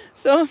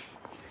 So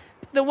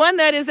the one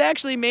that is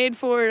actually made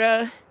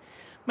for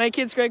my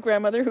kid's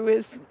great-grandmother, who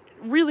is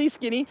really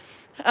skinny,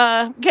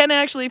 can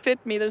actually fit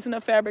me. There's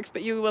enough fabrics,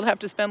 but you will have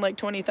to spend like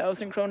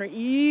 20,000 kroner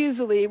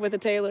easily with a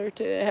tailor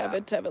to have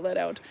it let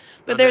out.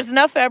 But there's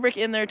enough fabric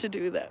in there to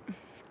do that.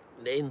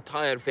 The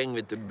entire thing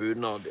with the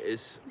bunad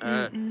is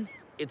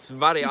it's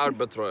very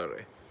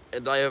arbitrary.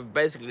 And I have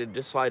basically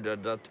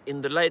decided that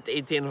in the late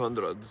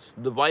 1800s,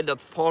 the way that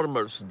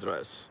farmers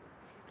dress,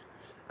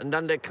 and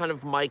then they kind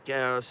of make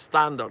a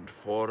standard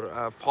for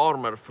a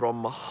farmer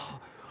from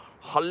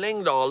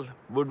Hallingdal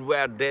would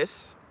wear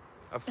this,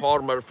 a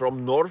farmer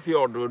from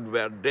Nordfjord would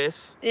wear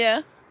this,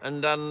 Yeah.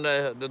 and then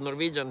the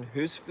Norwegian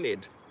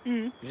husflid,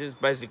 which is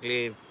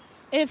basically...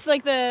 It's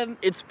like the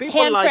It's people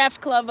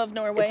handcraft club of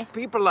Norway. It's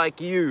people like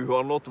you who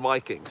are not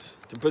Vikings,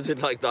 to put it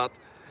like that,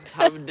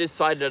 have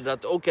decided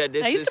that, okay,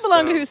 this is... I used to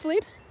belong to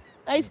Husflid.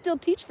 I still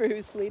teach for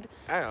Husflid.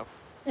 Yeah.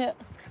 Yeah.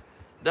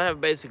 They have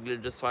basically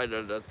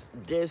decided that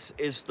this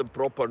is the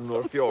proper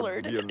Nordfjord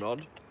slurred.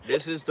 bunad.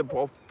 This is the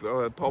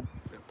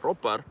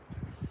proper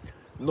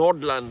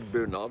Nordland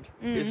bunad.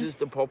 This is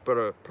the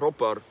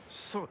proper...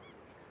 So,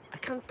 I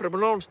can't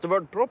pronounce the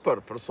word proper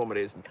for some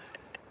reason.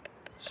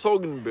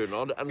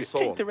 Sognbunad and so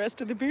on. Take the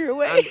rest of the beer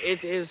away. And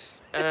it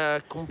is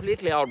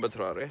completely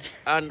arbitrary.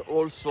 And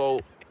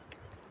also,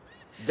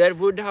 there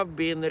would have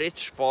been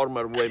rich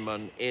farmer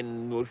women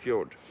in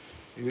Nordfjord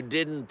who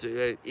didn't,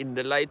 in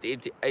the late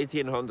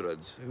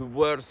 1800s, who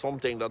wore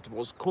something that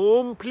was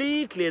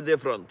completely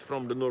different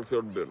from the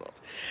Nordfjord bunad.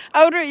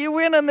 Audra, you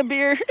win on the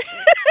beer.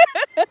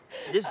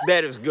 This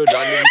beer is good.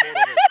 I need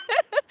more of it.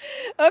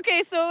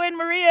 Okay, so when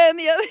Maria and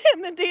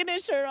the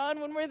Danish are on,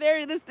 when we're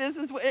there, this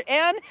is what,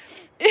 and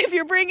if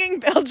you're bringing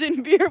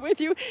Belgian beer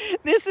with you,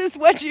 this is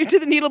what you, to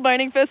the needle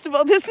binding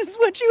festival, this is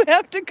what you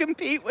have to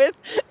compete with.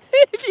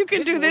 If you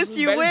can do this,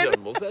 you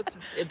Belgium, win. Was it?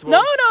 It was...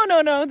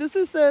 No. This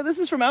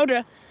is from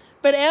Audra.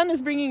 But Anne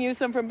is bringing you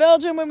some from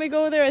Belgium when we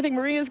go there. I think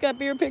Maria's got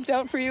beer picked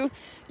out for you.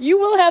 You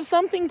will have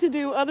something to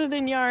do other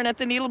than yarn at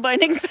the needle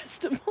binding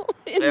festival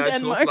in Denmark.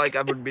 It's not like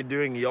I would be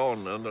doing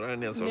yarn under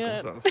any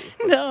circumstances.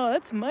 Yeah. No,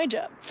 that's my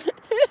job.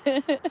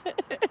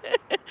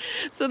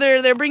 So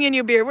they're bringing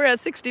you beer. We're at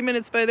 60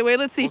 minutes, by the way.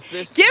 Let's see.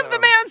 Give the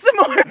man some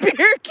more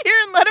beer,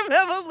 Kieran. Let him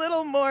have a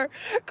little more.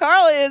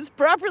 Karl is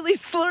properly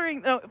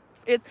slurring. No,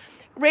 it's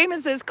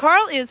Raymond says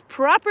Karl is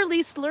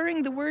properly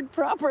slurring the word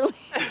properly.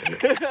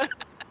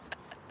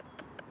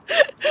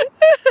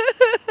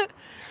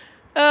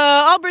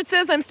 Albert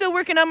says, I'm still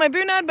working on my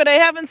bunad, but I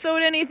haven't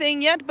sewed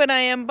anything yet, but I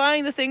am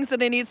buying the things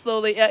that I need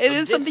slowly. Yeah, it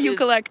is something you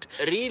collect.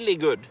 Really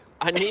good.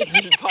 I need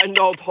to find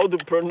out how to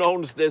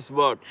pronounce this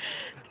word.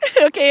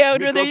 Okay,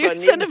 Audra, there you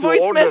send a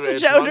voice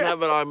message, Audra.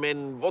 Whenever I'm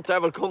in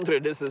whatever country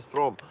this is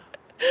from.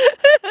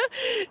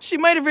 She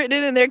might have written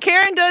it in there.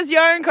 Karin does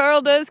yarn,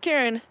 Karl does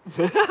Karin.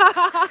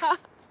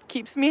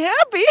 Keeps me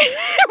happy.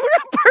 We're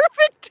a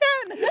perfect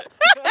 10.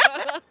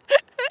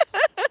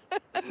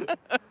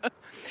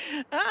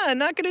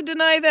 Not going to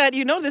deny that.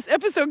 You know, this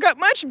episode got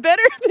much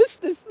better. This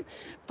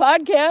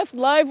podcast,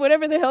 live,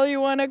 whatever the hell you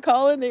want to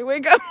call it, anyway,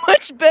 got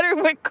much better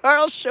when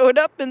Karl showed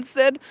up and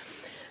said,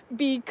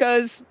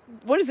 because,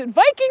 what is it,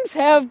 Vikings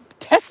have,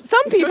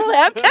 some people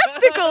have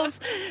testicles.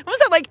 Was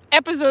that like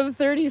episode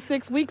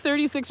 36, week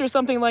 36 or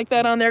something like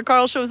that on there?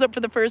 Karl shows up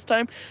for the first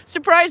time,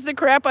 surprised the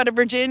crap out of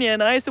Virginia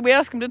and I, so we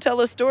asked him to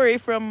tell a story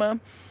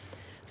from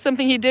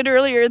something he did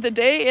earlier the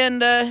day,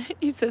 and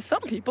he says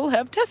some people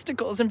have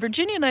testicles, and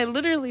Virginia and I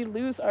literally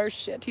lose our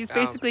shit. He's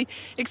basically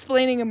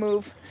explaining a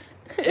move.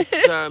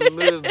 It's a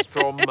move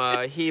from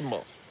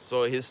HEMA,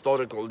 so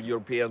historical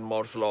European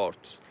martial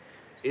arts.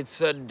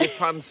 It's a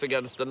defense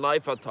against a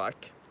knife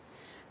attack.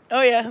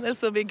 Oh yeah,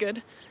 this will be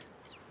good.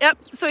 Yep,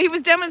 so he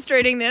was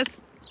demonstrating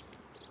this,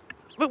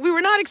 but we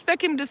were not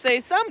expecting him to say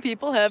some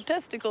people have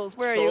testicles.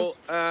 Where are you?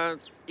 So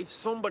if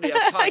somebody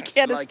attacks I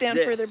can't like stand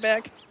this, further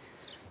back.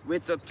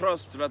 with a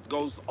thrust that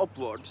goes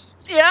upwards,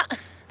 Yeah.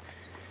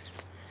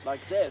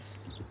 like this,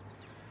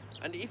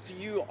 and if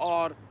you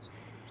are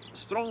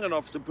strong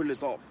enough to pull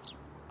it off,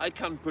 I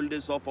can pull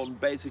this off on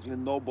basically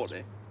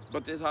nobody,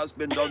 but it has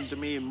been done to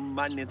me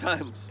many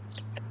times.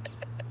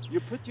 You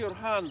put your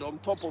hand on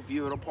top of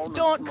your opponent's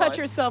Don't cut knife,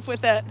 yourself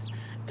with that.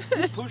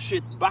 you push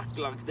it back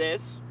like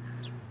this,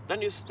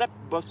 then you step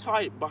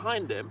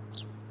behind him,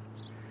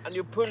 and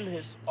you pull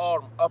his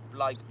arm up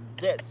like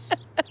this.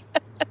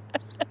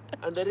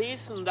 And the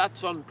reason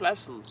that's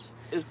unpleasant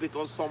is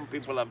because some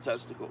people have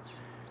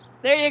testicles.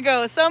 There you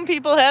go. Some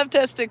people have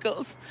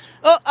testicles.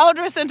 Oh,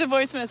 Audra sent a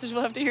voice message.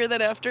 We'll have to hear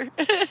that after.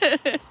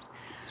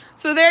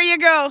 So there you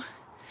go.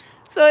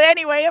 So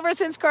anyway, ever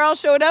since Karl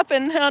showed up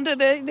and onto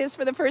this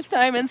for the first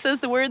time and says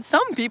the word,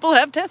 some people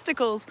have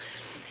testicles,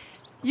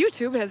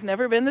 YouTube has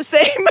never been the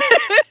same.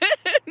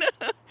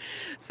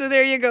 So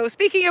there you go.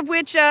 Speaking of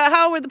which,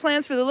 how were the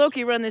plans for the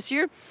Loki run this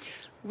year?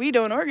 We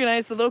don't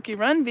organize the Loki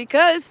run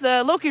because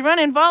the Loki run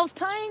involves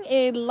tying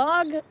a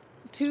log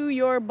to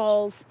your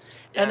balls.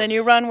 And then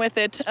you run with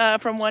it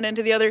from one end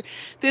to the other.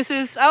 This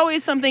is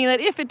always something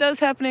that if it does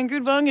happen in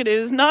Gudvangen, it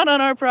is not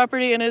on our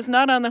property and is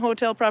not on the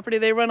hotel property.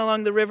 They run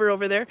along the river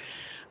over there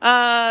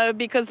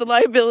because the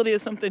liability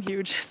is something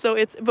huge.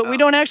 So but we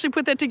don't actually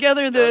put that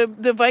together.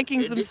 The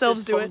Vikings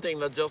themselves do it. This is something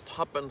that just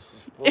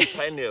happens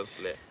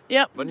spontaneously.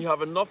 Yep. When you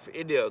have enough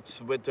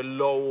idiots with a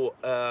low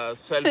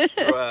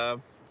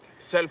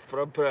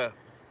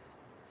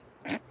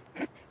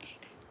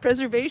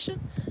Preservation?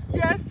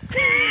 Yes.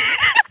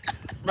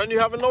 When you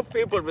have enough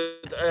people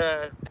with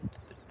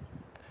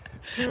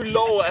too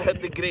low a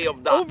degree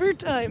of that.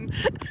 Overtime.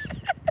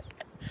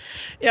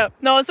 Yeah,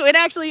 no, so it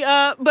actually,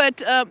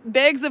 but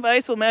bags of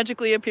ice will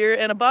magically appear,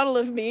 and a bottle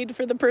of mead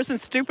for the person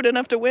stupid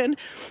enough to win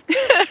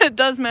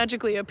does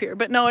magically appear.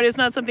 But no, it is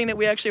not something that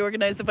we actually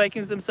organize. The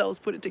Vikings themselves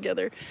put it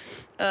together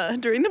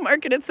during the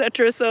market,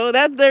 etc. So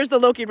there's the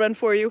Loki run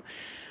for you.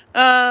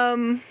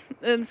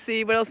 Let's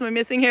see, what else am I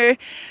missing here?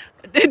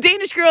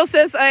 Danglish girl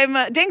says,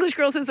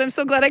 I'm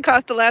so glad I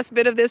caught the last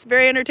bit of this.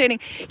 Very entertaining.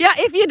 Yeah,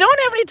 if you don't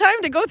have any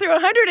time to go through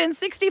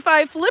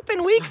 165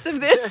 flipping weeks of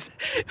this,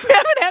 we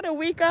haven't had a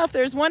week off.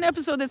 There's one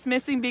episode that's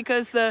missing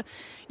because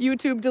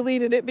YouTube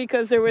deleted it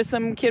because there was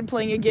some kid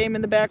playing a game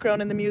in the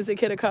background and the music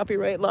hit a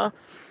copyright law,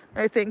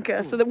 I think.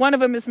 So that one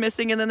of them is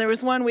missing, and then there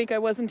was 1 week I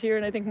wasn't here,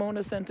 and I think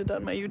Mona sent it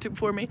on my YouTube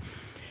for me.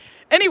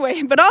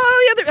 Anyway, but all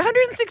the other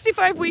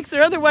 165 weeks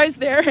are otherwise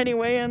there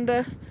anyway,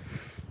 and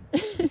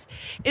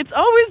it's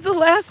always the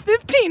last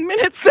 15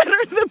 minutes that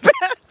are the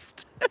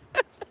best.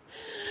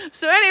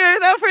 So anyway,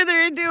 without further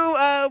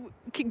ado,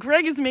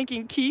 Greg is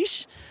making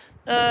quiche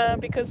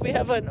because we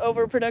have an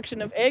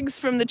overproduction of eggs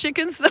from the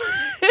chickens. So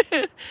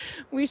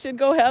we should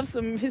go have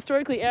some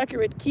historically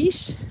accurate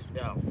quiche.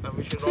 Yeah, and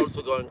we should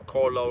also go and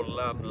call our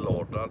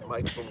landlord and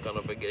make some kind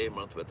of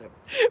agreement with him.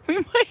 We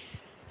might.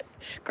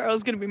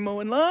 Karl's gonna be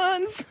mowing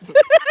lawns.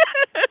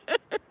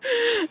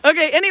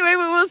 Okay, anyway,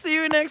 we will see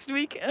you next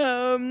week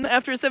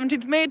after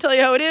 17th of May. Tell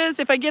you how it is.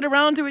 If I get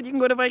around to it, you can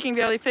go to Viking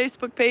Valley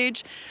Facebook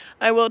page.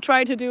 I will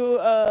try to do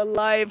a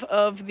live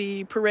of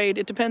the parade.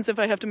 It depends if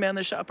I have to man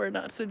the shop or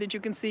not, so that you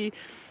can see.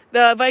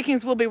 The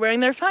Vikings will be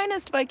wearing their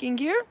finest Viking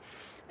gear,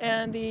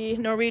 and the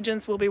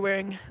Norwegians will be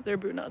wearing their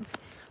bunads,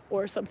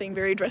 or something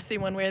very dressy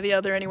one way or the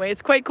other. Anyway,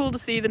 it's quite cool to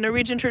see the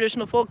Norwegian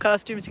traditional folk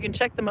costumes. You can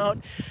check them out.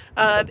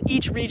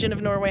 Each region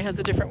of Norway has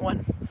a different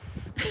one.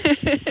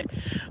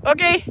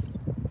 Okay.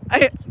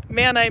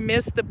 I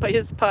missed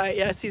his pie.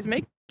 Yes, he's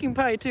making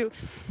pie too.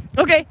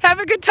 Okay, have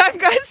a good time,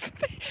 guys.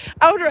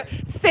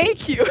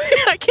 Thank you.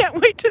 I can't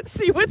wait to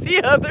see what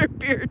the other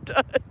beer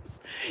does.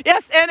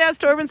 Yes, and as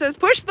Torben says,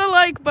 push the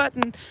like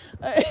button.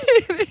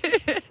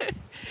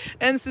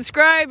 And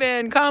subscribe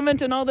and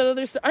comment and all that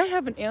other stuff. I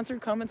haven't answered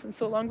comments in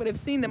so long, but I've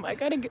seen them. I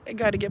gotta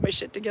get my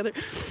shit together.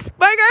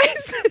 Bye,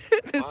 guys.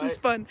 This is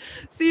fun.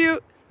 See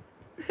you.